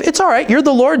a slave, it's all right. You're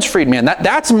the Lord's freedman.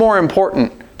 That's more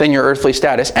important than your earthly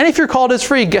status. And if you're called as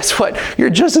free, guess what?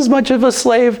 You're just as much of a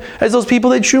slave as those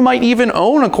people that you might even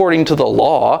own according to the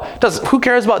law. Who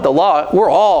cares about the law?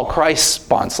 We're all Christ's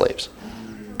bond slaves.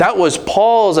 That was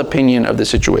Paul's opinion of the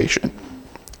situation.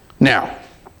 Now,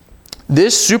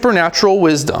 this supernatural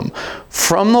wisdom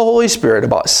from the Holy Spirit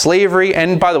about slavery,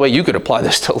 and by the way, you could apply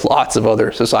this to lots of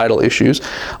other societal issues,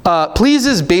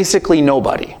 pleases basically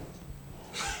nobody.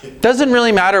 Doesn't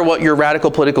really matter what your radical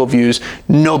political views,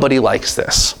 nobody likes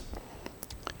this.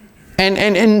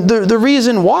 And the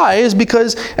reason why is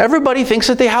because everybody thinks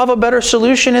that they have a better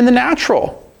solution in the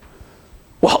natural.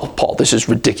 Well, Paul, this is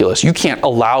ridiculous. You can't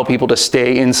allow people to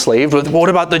stay enslaved. What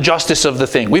about the justice of the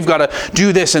thing? We've got to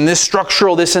do this and this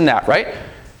structural, this and that, right?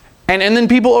 And then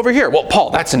people over here, well,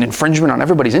 Paul, that's an infringement on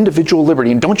everybody's individual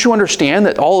liberty. And don't you understand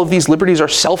that all of these liberties are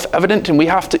self-evident and we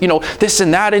have to, this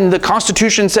and that, and the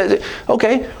Constitution says it.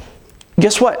 Okay,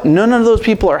 guess what? None of those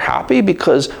people are happy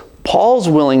because Paul's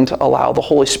willing to allow the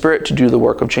Holy Spirit to do the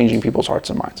work of changing people's hearts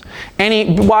and minds.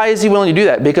 And why is he willing to do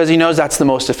that? Because he knows that's the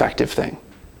most effective thing.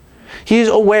 He's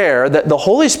aware that the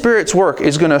Holy Spirit's work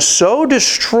is going to so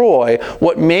destroy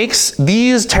what makes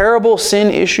these terrible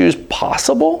sin issues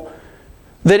possible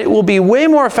that it will be way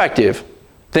more effective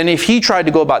than if he tried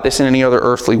to go about this in any other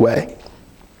earthly way.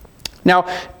 Now,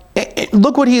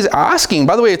 look what he's asking.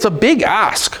 By the way, it's a big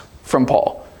ask from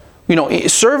Paul.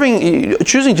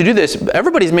 Choosing to do this,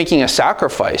 everybody's making a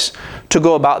sacrifice to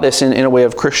go about this in a way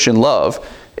of Christian love.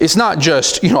 It's not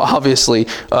just, obviously,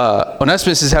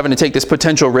 Onesimus is having to take this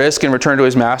potential risk and return to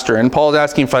his master. And Paul's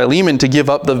asking Philemon to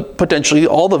give up potentially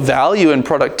all the value and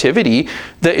productivity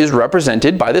that is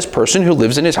represented by this person who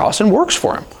lives in his house and works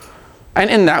for him.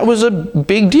 And that was a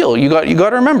big deal. You got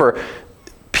to remember,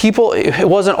 it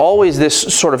wasn't always this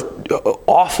sort of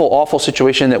awful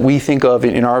situation that we think of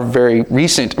in our very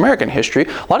recent American history.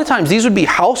 A lot of times these would be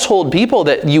household people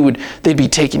that they'd be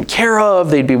taken care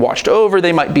of, they'd be watched over,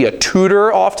 they might be a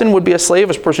tutor, often would be a slave,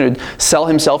 a person who'd sell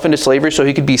himself into slavery so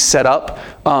he could be set up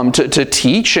to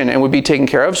teach and would be taken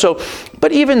care of.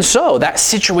 But even so, that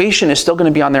situation is still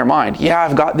going to be on their mind. Yeah,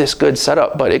 I've got this good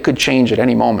setup, but it could change at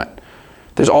any moment.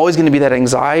 There's always going to be that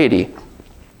anxiety.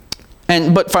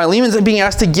 But Philemon's being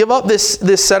asked to give up this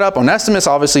setup. Onesimus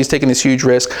obviously is taking this huge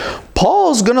risk.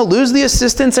 Paul's going to lose the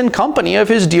assistance and company of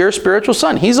his dear spiritual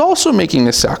son. He's also making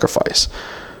this sacrifice.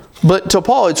 But to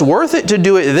Paul, it's worth it to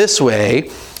do it this way,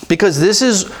 because this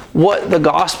is what the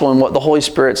gospel and what the Holy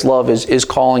Spirit's love is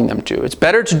calling them to. It's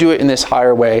better to do it in this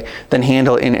higher way than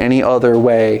handle it in any other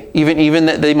way, even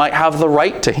that they might have the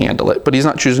right to handle it, but he's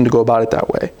not choosing to go about it that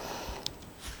way.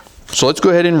 So let's go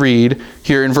ahead and read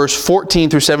here in verse 14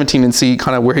 through 17 and see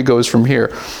kind of where he goes from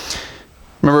here.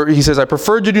 Remember, he says, I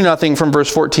preferred to do nothing from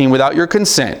verse 14 without your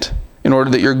consent, in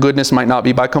order that your goodness might not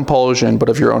be by compulsion, but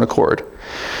of your own accord.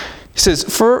 He says,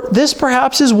 for this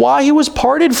perhaps is why he was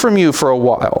parted from you for a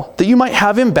while, that you might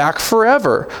have him back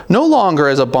forever, no longer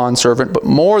as a bondservant, but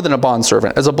more than a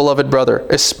bondservant, as a beloved brother,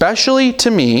 especially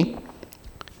to me,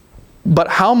 but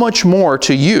how much more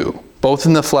to you, both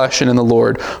in the flesh and in the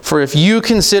Lord. For if you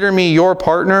consider me your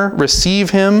partner, receive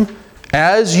him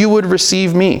as you would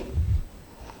receive me.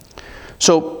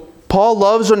 So Paul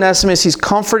loves Onesimus. He's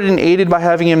comforted and aided by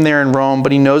having him there in Rome,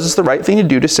 but he knows it's the right thing to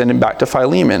do to send him back to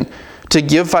Philemon, to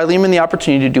give Philemon the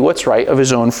opportunity to do what's right of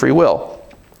his own free will.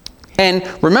 And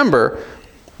remember,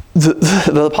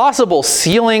 the possible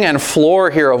ceiling and floor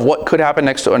here of what could happen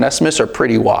next to Onesimus are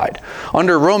pretty wide.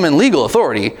 Under Roman legal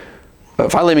authority,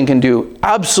 Philemon can do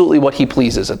absolutely what he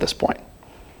pleases at this point.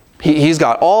 He's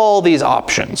got all these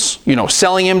options,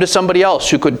 selling him to somebody else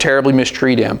who could terribly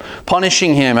mistreat him,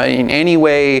 punishing him in any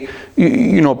way,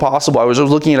 possible. I was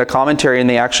looking at a commentary, and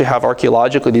they actually have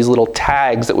archaeologically these little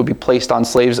tags that would be placed on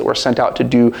slaves that were sent out to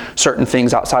do certain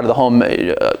things outside of the home,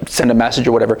 send a message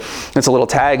or whatever. It's a little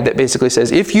tag that basically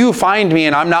says, if you find me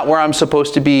and I'm not where I'm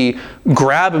supposed to be,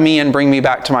 grab me and bring me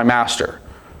back to my master.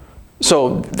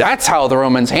 So that's how the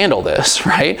Romans handle this,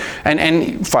 right?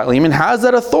 And Philemon has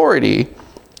that authority.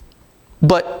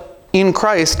 But in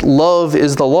Christ, love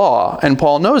is the law, and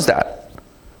Paul knows that.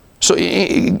 So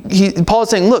Paul is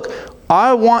saying, look,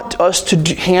 I want us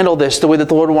to handle this the way that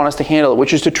the Lord would want us to handle it,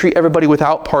 which is to treat everybody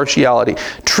without partiality.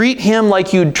 Treat him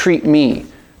like you'd treat me.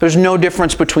 There's no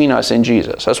difference between us and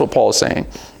Jesus. That's what Paul is saying.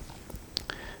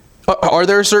 Are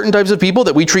there certain types of people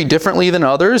that we treat differently than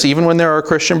others, even when there are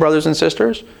Christian brothers and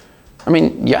sisters? I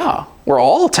mean, yeah, we're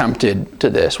all tempted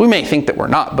to this. We may think that we're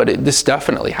not, but this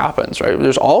definitely happens, right?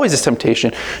 There's always this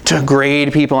temptation to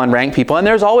grade people and rank people, and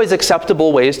there's always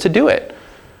acceptable ways to do it.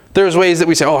 There's ways that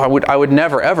we say, I would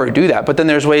never, ever do that. But then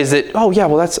there's ways that,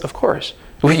 that's, of course.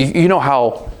 You know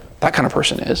how that kind of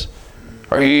person is.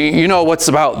 Or you know what's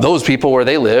about those people where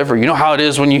they live, or you know how it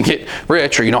is when you get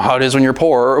rich, or you know how it is when you're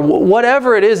poor, or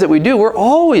whatever it is that we do. We're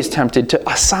always tempted to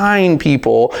assign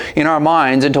people in our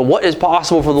minds into what is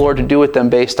possible for the Lord to do with them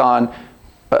based on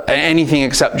anything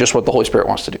except just what the Holy Spirit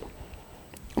wants to do.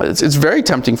 It's very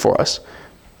tempting for us.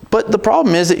 But the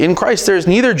problem is that in Christ there is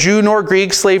neither Jew nor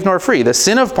Greek, slave nor free. The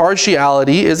sin of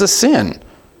partiality is a sin,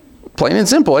 plain and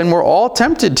simple, and we're all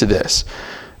tempted to this.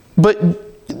 But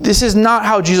this is not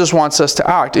how Jesus wants us to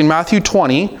act. In Matthew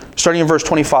 20, starting in verse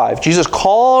 25, Jesus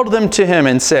called them to him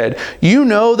and said, you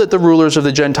know that the rulers of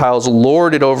the Gentiles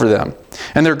lord it over them,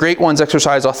 and their great ones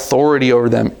exercise authority over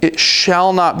them. It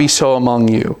shall not be so among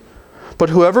you. But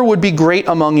whoever would be great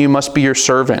among you must be your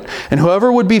servant, and whoever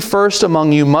would be first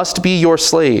among you must be your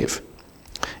slave.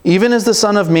 Even as the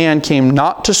Son of Man came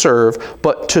not to serve,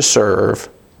 but to serve.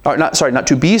 Not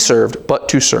to be served, but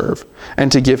to serve, and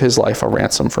to give his life a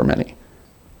ransom for many.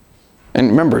 And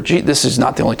remember, this is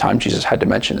not the only time Jesus had to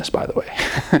mention this, by the way.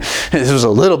 This was a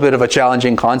little bit of a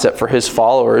challenging concept for his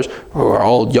followers, who are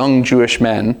all young Jewish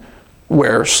men,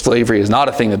 where slavery is not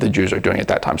a thing that the Jews are doing at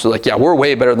that time. So we're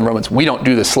way better than the Romans. We don't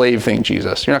do the slave thing,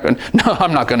 Jesus.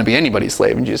 I'm not going to be anybody's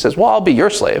slave. And Jesus says, well, I'll be your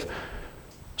slave.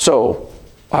 So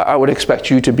I would expect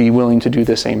you to be willing to do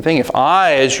the same thing. If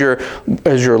I, as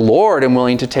your Lord, am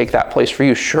willing to take that place for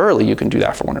you, surely you can do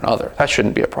that for one another. That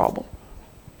shouldn't be a problem.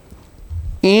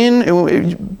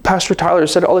 Pastor Tyler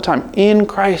said it all the time, in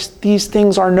Christ, these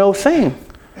things are no thing.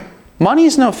 Money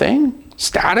is no thing.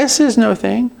 Status is no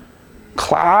thing.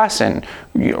 Class and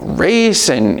race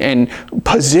and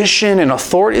position and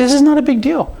authority, this is not a big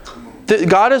deal.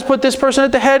 God has put this person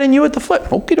at the head and you at the foot.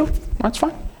 Okie doke, that's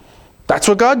fine. That's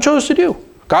what God chose to do.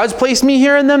 God's placed me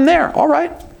here and them there. All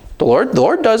right. The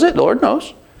Lord does it. The Lord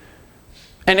knows.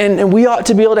 And we ought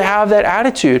to be able to have that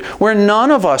attitude where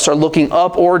none of us are looking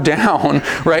up or down,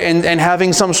 right, and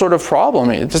having some sort of problem.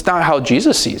 It's just not how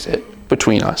Jesus sees it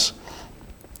between us.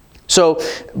 So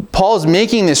Paul is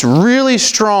making this really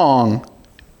strong,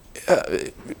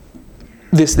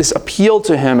 this appeal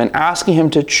to him and asking him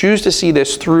to choose to see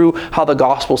this through how the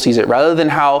gospel sees it, rather than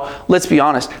how, let's be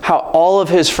honest, how all of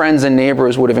his friends and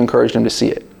neighbors would have encouraged him to see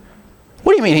it.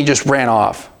 What do you mean he just ran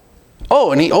off?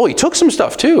 Oh, and he took some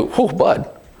stuff too. Oh, bud,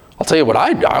 I'll tell you what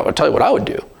I would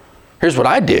do. Here's what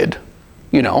I did.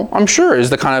 I'm sure is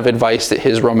the kind of advice that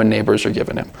his Roman neighbors are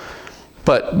giving him.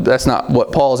 But that's not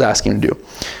what Paul is asking him to do.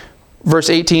 Verse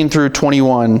 18 through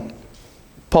 21,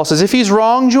 Paul says, if he's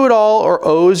wronged you at all or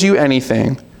owes you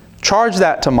anything, charge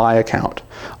that to my account.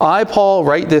 I, Paul,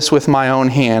 write this with my own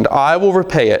hand. I will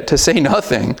repay it, to say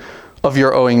nothing of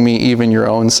your owing me even your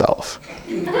own self.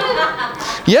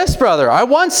 Yes, brother, I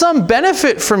want some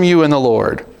benefit from you in the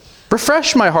Lord.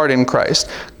 Refresh my heart in Christ.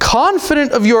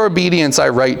 Confident of your obedience, I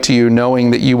write to you,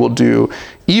 knowing that you will do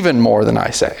even more than I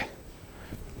say.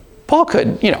 Paul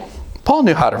Paul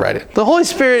knew how to write it. The Holy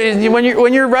Spirit,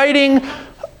 when you're writing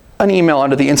an email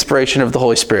under the inspiration of the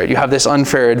Holy Spirit, you have this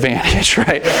unfair advantage,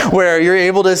 right? Where you're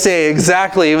able to say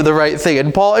exactly the right thing.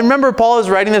 And remember, Paul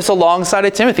is writing this alongside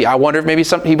of Timothy. I wonder if maybe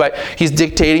he's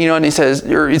dictating, and it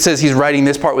says he's writing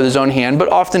this part with his own hand. But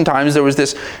oftentimes there was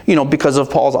this, because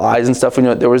of Paul's eyes and stuff,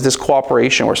 there was this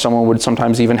cooperation where someone would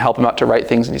sometimes even help him out to write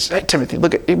things. And he said, hey, Timothy,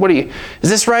 look at, is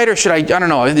this right? Or should I don't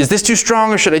know, is this too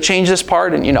strong or should I change this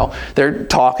part? And, they're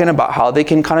talking about how they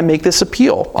can kind of make this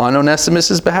appeal on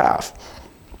Onesimus' behalf.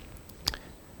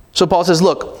 So Paul says,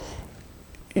 look,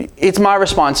 it's my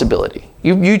responsibility.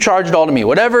 You charge it all to me.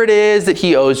 Whatever it is that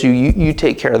he owes you, you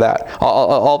take care of that.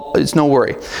 It's no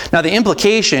worry. Now, the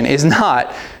implication is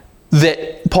not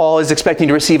that Paul is expecting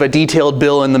to receive a detailed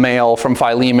bill in the mail from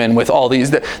Philemon with all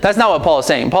these. That's not what Paul is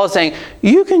saying. Paul is saying,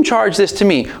 you can charge this to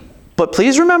me, but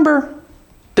please remember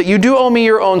that you do owe me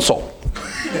your own soul.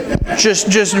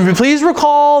 Just please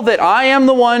recall that I am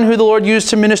the one who the Lord used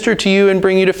to minister to you and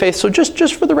bring you to faith. So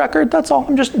just for the record, that's all.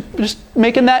 I'm just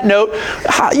making that note.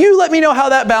 You let me know how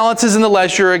that balances in the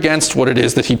ledger against what it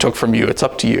is that he took from you. It's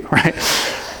up to you, right?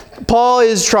 Paul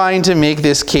is trying to make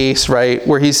this case, right,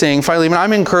 where he's saying, Philemon,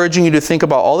 I'm encouraging you to think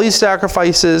about all these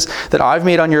sacrifices that I've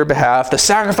made on your behalf, the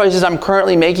sacrifices I'm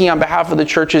currently making on behalf of the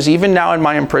churches, even now in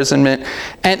my imprisonment,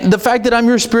 and the fact that I'm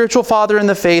your spiritual father in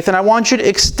the faith, and I want you to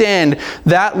extend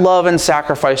that love and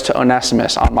sacrifice to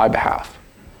Onesimus on my behalf.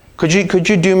 Could you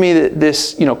do me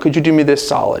this, could you do me this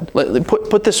solid?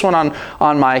 Put this one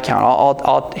on my account.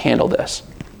 I'll handle this.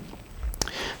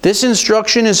 This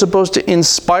instruction is supposed to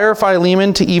inspire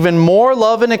Philemon to even more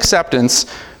love and acceptance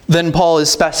than Paul is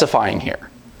specifying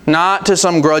here. Not to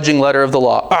some grudging letter of the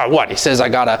law. What? He says, I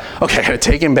gotta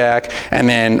take him back, and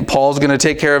then Paul's gonna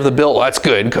take care of the bill. Well, that's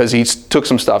good, because he took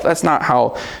some stuff. It's not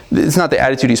the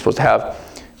attitude he's supposed to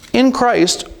have. In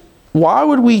Christ, why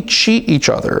would we cheat each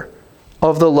other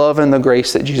of the love and the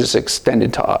grace that Jesus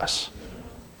extended to us?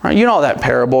 Right, that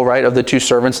parable, right, of the two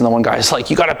servants, and the one guy's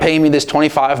like, you got to pay me this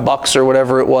 $25 or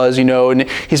whatever it was, and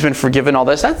he's been forgiven all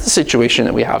this. That's the situation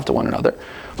that we have to one another.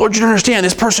 Lord, you don't understand,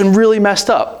 this person really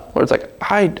messed up. Lord's like,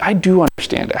 I do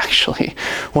understand, actually,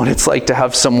 what it's like to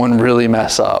have someone really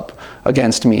mess up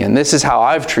against me, and this is how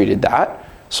I've treated that,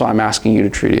 so I'm asking you to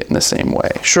treat it in the same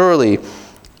way. Surely,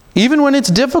 even when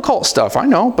it's difficult stuff, I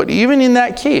know, but even in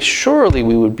that case, surely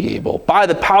we would be able, by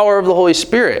the power of the Holy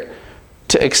Spirit,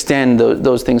 to extend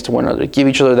those things to one another, to give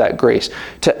each other that grace,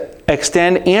 to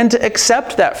extend and to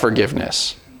accept that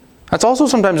forgiveness. That's also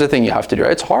sometimes a thing you have to do.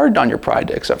 Right? It's hard on your pride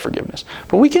to accept forgiveness.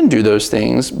 But we can do those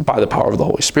things by the power of the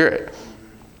Holy Spirit.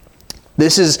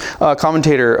 This is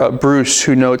commentator Bruce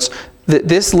who notes that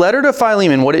this letter to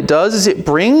Philemon, what it does is it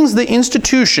brings the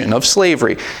institution of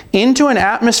slavery into an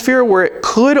atmosphere where it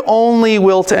could only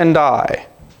wilt and die.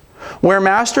 Where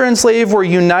master and slave were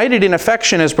united in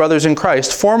affection as brothers in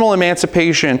Christ, formal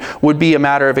emancipation would be a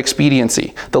matter of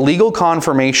expediency, the legal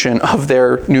confirmation of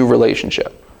their new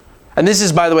relationship. And this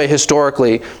is, by the way,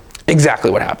 historically,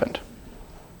 exactly what happened.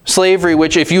 Slavery,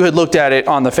 which if you had looked at it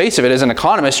on the face of it as an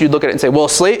economist, you'd look at it and say, well,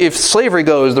 if slavery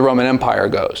goes, the Roman Empire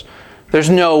goes. There's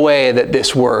no way that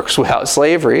this works without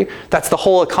slavery. That's the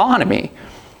whole economy.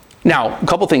 Now, a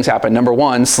couple things happened. Number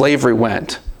one, slavery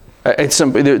went.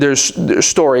 There's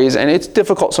stories, and it's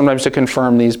difficult sometimes to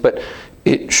confirm these, but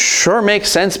it sure makes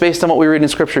sense based on what we read in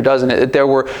Scripture, doesn't it? That there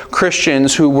were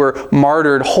Christians who were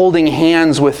martyred holding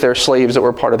hands with their slaves that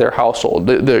were part of their household.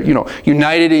 They're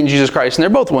united in Jesus Christ, and they're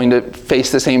both willing to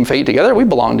face the same fate together. We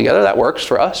belong together. That works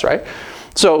for us, right?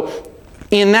 So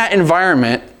in that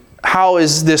environment, how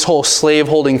is this whole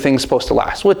slave-holding thing supposed to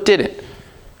last? Well, it didn't.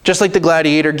 Just like the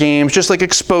gladiator games, just like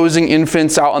exposing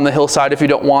infants out on the hillside if you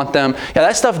don't want them. Yeah,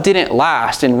 that stuff didn't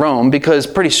last in Rome because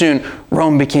pretty soon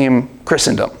Rome became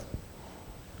Christendom.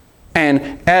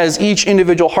 And as each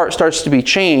individual heart starts to be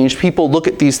changed, people look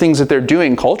at these things that they're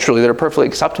doing culturally that are perfectly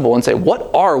acceptable and say,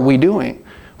 what are we doing?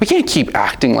 We can't keep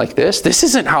acting like this. This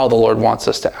isn't how the Lord wants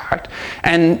us to act.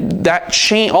 And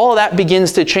all of that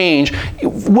begins to change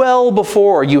well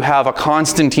before you have a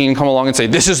Constantine come along and say,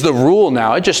 this is the rule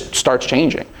now. It just starts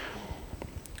changing.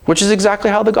 Which is exactly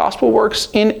how the gospel works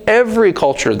in every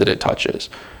culture that it touches.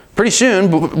 Pretty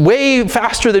soon, way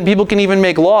faster than people can even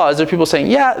make laws, there are people saying,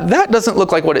 yeah, that doesn't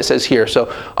look like what it says here,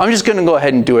 so I'm just going to go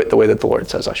ahead and do it the way that the Lord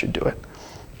says I should do it.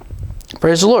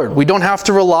 Praise the Lord. We don't have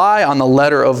to rely on the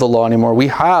letter of the law anymore. We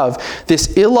have this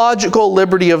illogical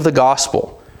liberty of the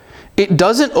gospel. It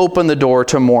doesn't open the door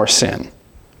to more sin,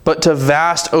 but to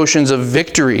vast oceans of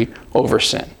victory over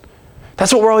sin.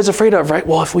 That's what we're always afraid of, right?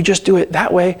 Well, if we just do it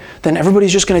that way, then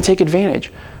everybody's just going to take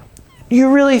advantage.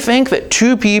 You really think that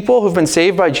two people who've been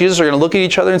saved by Jesus are going to look at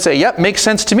each other and say, yep, makes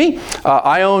sense to me.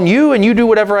 I own you, and you do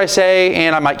whatever I say,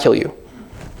 and I might kill you.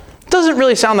 Doesn't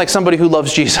really sound like somebody who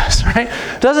loves Jesus, right?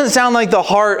 Doesn't sound like the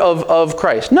heart of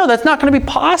Christ. No, that's not going to be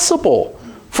possible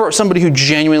for somebody who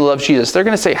genuinely loves Jesus. They're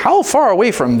going to say, how far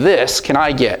away from this can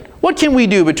I get? What can we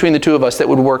do between the two of us that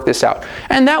would work this out?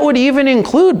 And that would even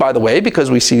include, by the way,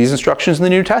 because we see these instructions in the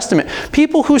New Testament,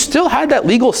 people who still had that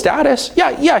legal status.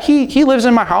 Yeah, he lives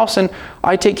in my house and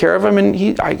I take care of him,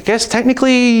 and I guess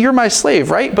technically you're my slave,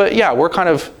 right? But yeah,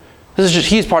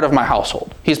 he's part of my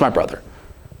household. He's my brother.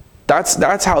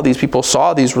 That's how these people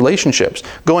saw these relationships,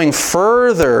 going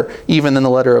further even than the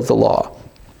letter of the law.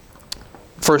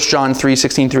 1 John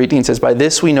 3:16-18 says, by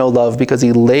this we know love, because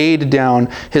he laid down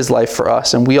his life for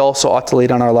us, and we also ought to lay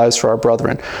down our lives for our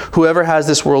brethren. Whoever has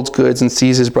this world's goods and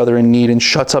sees his brother in need and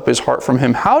shuts up his heart from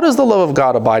him, how does the love of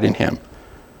God abide in him?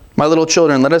 My little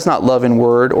children, let us not love in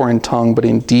word or in tongue, but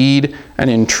in deed and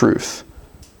in truth.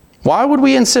 Why would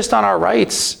we insist on our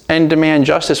rights and demand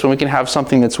justice when we can have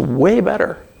something that's way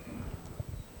better?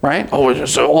 Right? Oh,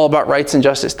 it's all about rights and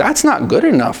justice. That's not good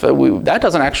enough. That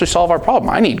doesn't actually solve our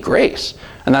problem. I need grace.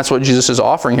 And that's what Jesus is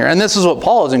offering here. And this is what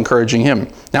Paul is encouraging him.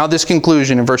 Now this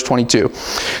conclusion in verse 22. It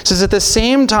says, at the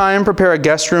same time, prepare a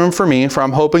guest room for me, for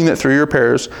I'm hoping that through your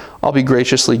prayers, I'll be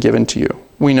graciously given to you.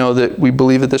 We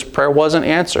believe that this prayer wasn't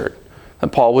answered.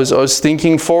 And Paul was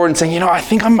thinking forward and saying,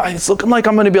 it's looking like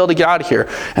I'm going to be able to get out of here.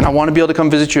 And I want to be able to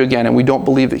come visit you again. And we don't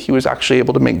believe that he was actually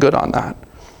able to make good on that.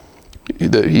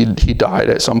 He died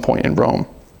at some point in Rome.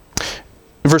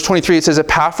 In verse 23, it says,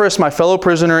 Epaphras, my fellow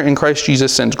prisoner in Christ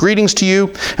Jesus, sends greetings to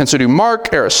you, and so do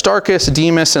Mark, Aristarchus,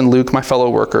 Demas, and Luke, my fellow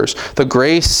workers. The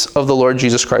grace of the Lord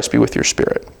Jesus Christ be with your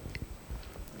spirit.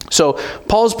 So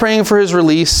Paul's praying for his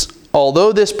release.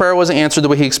 Although this prayer wasn't answered the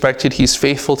way he expected, he's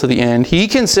faithful to the end. He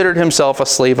considered himself a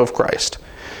slave of Christ,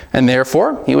 and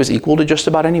therefore he was equal to just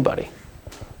about anybody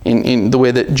in the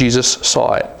way that Jesus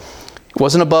saw it. He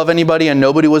wasn't above anybody, and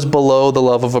nobody was below the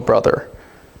love of a brother.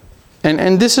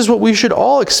 And this is what we should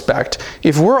all expect.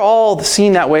 If we're all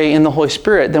seen that way in the Holy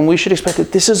Spirit, then we should expect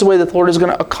that this is the way that the Lord is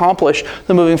going to accomplish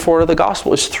the moving forward of the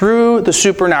gospel. It's through the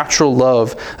supernatural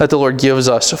love that the Lord gives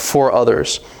us for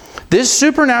others. This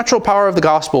supernatural power of the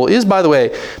gospel is, by the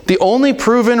way, the only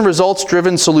proven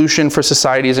results-driven solution for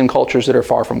societies and cultures that are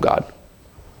far from God.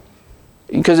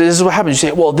 Because this is what happens. You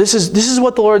say, well, this is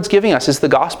what the Lord's giving us, is the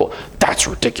gospel. That's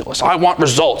ridiculous. I want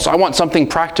results. I want something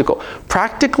practical.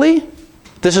 Practically,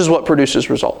 this is what produces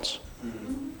results.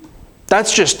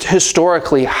 That's just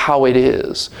historically how it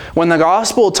is. When the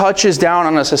gospel touches down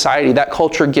on a society, that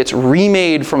culture gets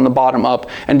remade from the bottom up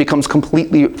and becomes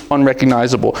completely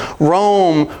unrecognizable.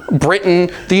 Rome,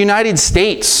 Britain, the United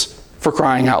States, for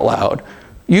crying out loud.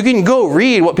 You can go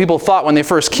read what people thought when they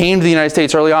first came to the United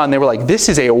States early on. They were like, this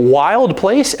is a wild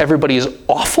place. Everybody is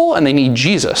awful and they need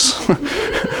Jesus.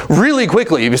 Really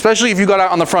quickly, especially if you got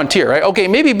out on the frontier, right? Okay,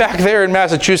 maybe back there in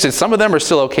Massachusetts, some of them are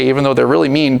still okay, even though they're really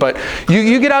mean. But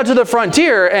you get out to the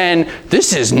frontier and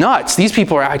this is nuts. These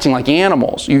people are acting like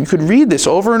animals. You could read this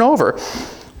over and over.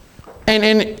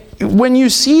 And when you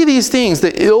see these things,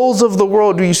 the ills of the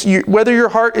world, whether your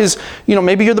heart is,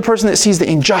 maybe you're the person that sees the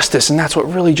injustice and that's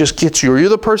what really just gets you, or you're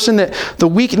the person that the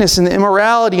weakness and the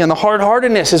immorality and the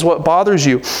hard-heartedness is what bothers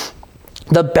you.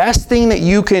 The best thing that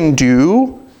you can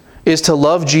do is to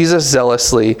love Jesus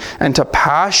zealously and to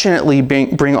passionately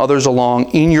bring others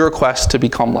along in your quest to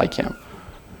become like him.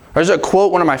 There's a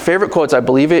quote, one of my favorite quotes, I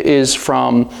believe it is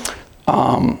from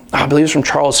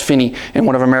Charles Finney in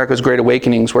one of America's Great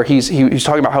Awakenings, where he's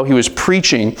talking about how he was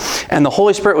preaching and the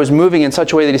Holy Spirit was moving in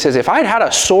such a way that he says, if I'd had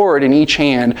a sword in each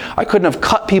hand, I couldn't have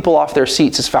cut people off their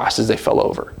seats as fast as they fell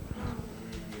over.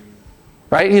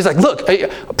 Right? He's like, look,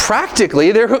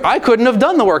 practically, I couldn't have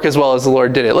done the work as well as the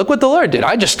Lord did it. Look what the Lord did.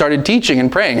 I just started teaching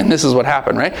and praying, and this is what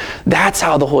happened, right? That's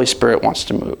how the Holy Spirit wants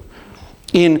to move.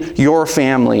 in your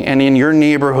family and in your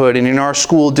neighborhood and in our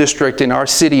school district, in our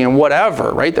city and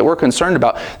whatever, right, that we're concerned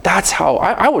about. That's how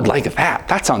I would like that.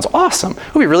 That sounds awesome.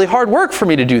 It would be really hard work for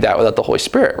me to do that without the Holy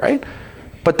Spirit, right?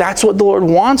 But that's what the Lord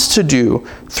wants to do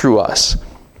through us.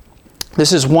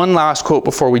 This is one last quote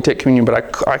before we take communion,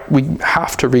 but we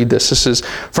have to read this. This is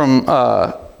from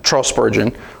Charles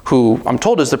Spurgeon, who I'm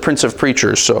told is the Prince of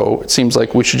Preachers, so it seems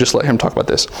like we should just let him talk about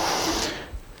this.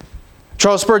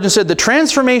 Charles Spurgeon said, "The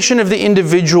transformation of the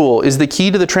individual is the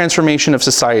key to the transformation of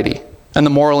society and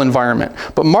the moral environment.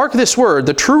 But mark this word,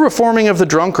 the true reforming of the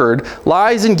drunkard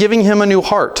lies in giving him a new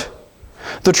heart.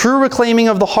 The true reclaiming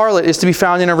of the harlot is to be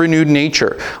found in a renewed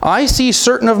nature. I see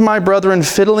certain of my brethren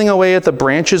fiddling away at the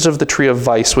branches of the tree of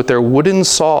vice with their wooden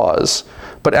saws.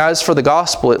 But as for the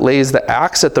gospel, it lays the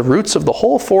axe at the roots of the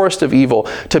whole forest of evil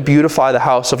to beautify the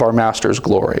house of our Master's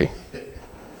glory."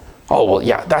 Oh, well,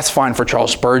 yeah, that's fine for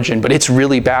Charles Spurgeon, but it's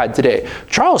really bad today.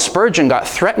 Charles Spurgeon got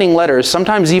threatening letters,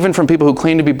 sometimes even from people who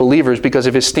claim to be believers, because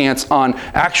of his stance on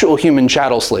actual human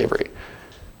chattel slavery.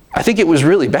 I think it was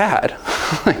really bad.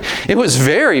 It was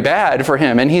very bad for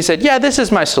him. And he said, yeah, this is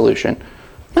my solution.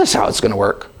 This is how it's going to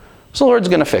work. So the Lord's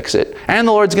going to fix it. And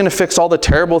the Lord's going to fix all the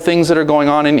terrible things that are going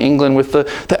on in England with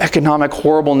the economic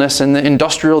horribleness and the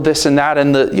industrial this and that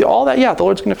and all that. Yeah, the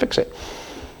Lord's going to fix it.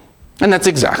 And that's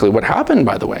exactly what happened,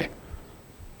 by the way.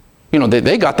 You know,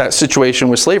 they got that situation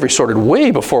with slavery sorted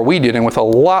way before we did, and with a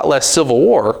lot less civil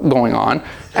war going on.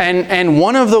 And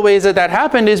one of the ways that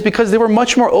happened is because they were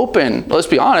much more open. Let's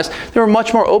be honest, they were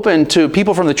much more open to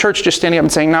people from the church just standing up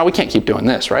and saying, no, we can't keep doing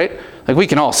this, right? Like, we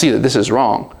can all see that this is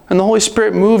wrong. And the Holy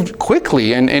Spirit moved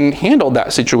quickly and handled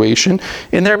that situation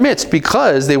in their midst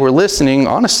because they were listening,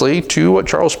 honestly, to what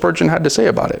Charles Spurgeon had to say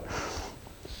about it.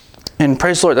 And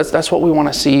praise the Lord, that's what we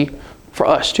want to see for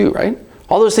us too, right?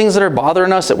 All those things that are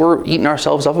bothering us, that we're eating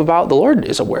ourselves up about, the Lord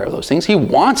is aware of those things. He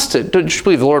wants to, don't you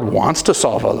believe the Lord wants to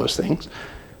solve all those things?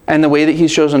 And the way that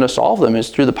He's chosen to solve them is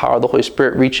through the power of the Holy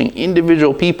Spirit reaching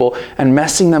individual people and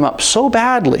messing them up so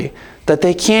badly that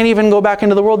they can't even go back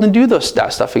into the world and do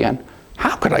that stuff again.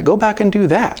 How could I go back and do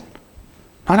that?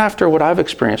 Not after what I've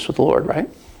experienced with the Lord, right?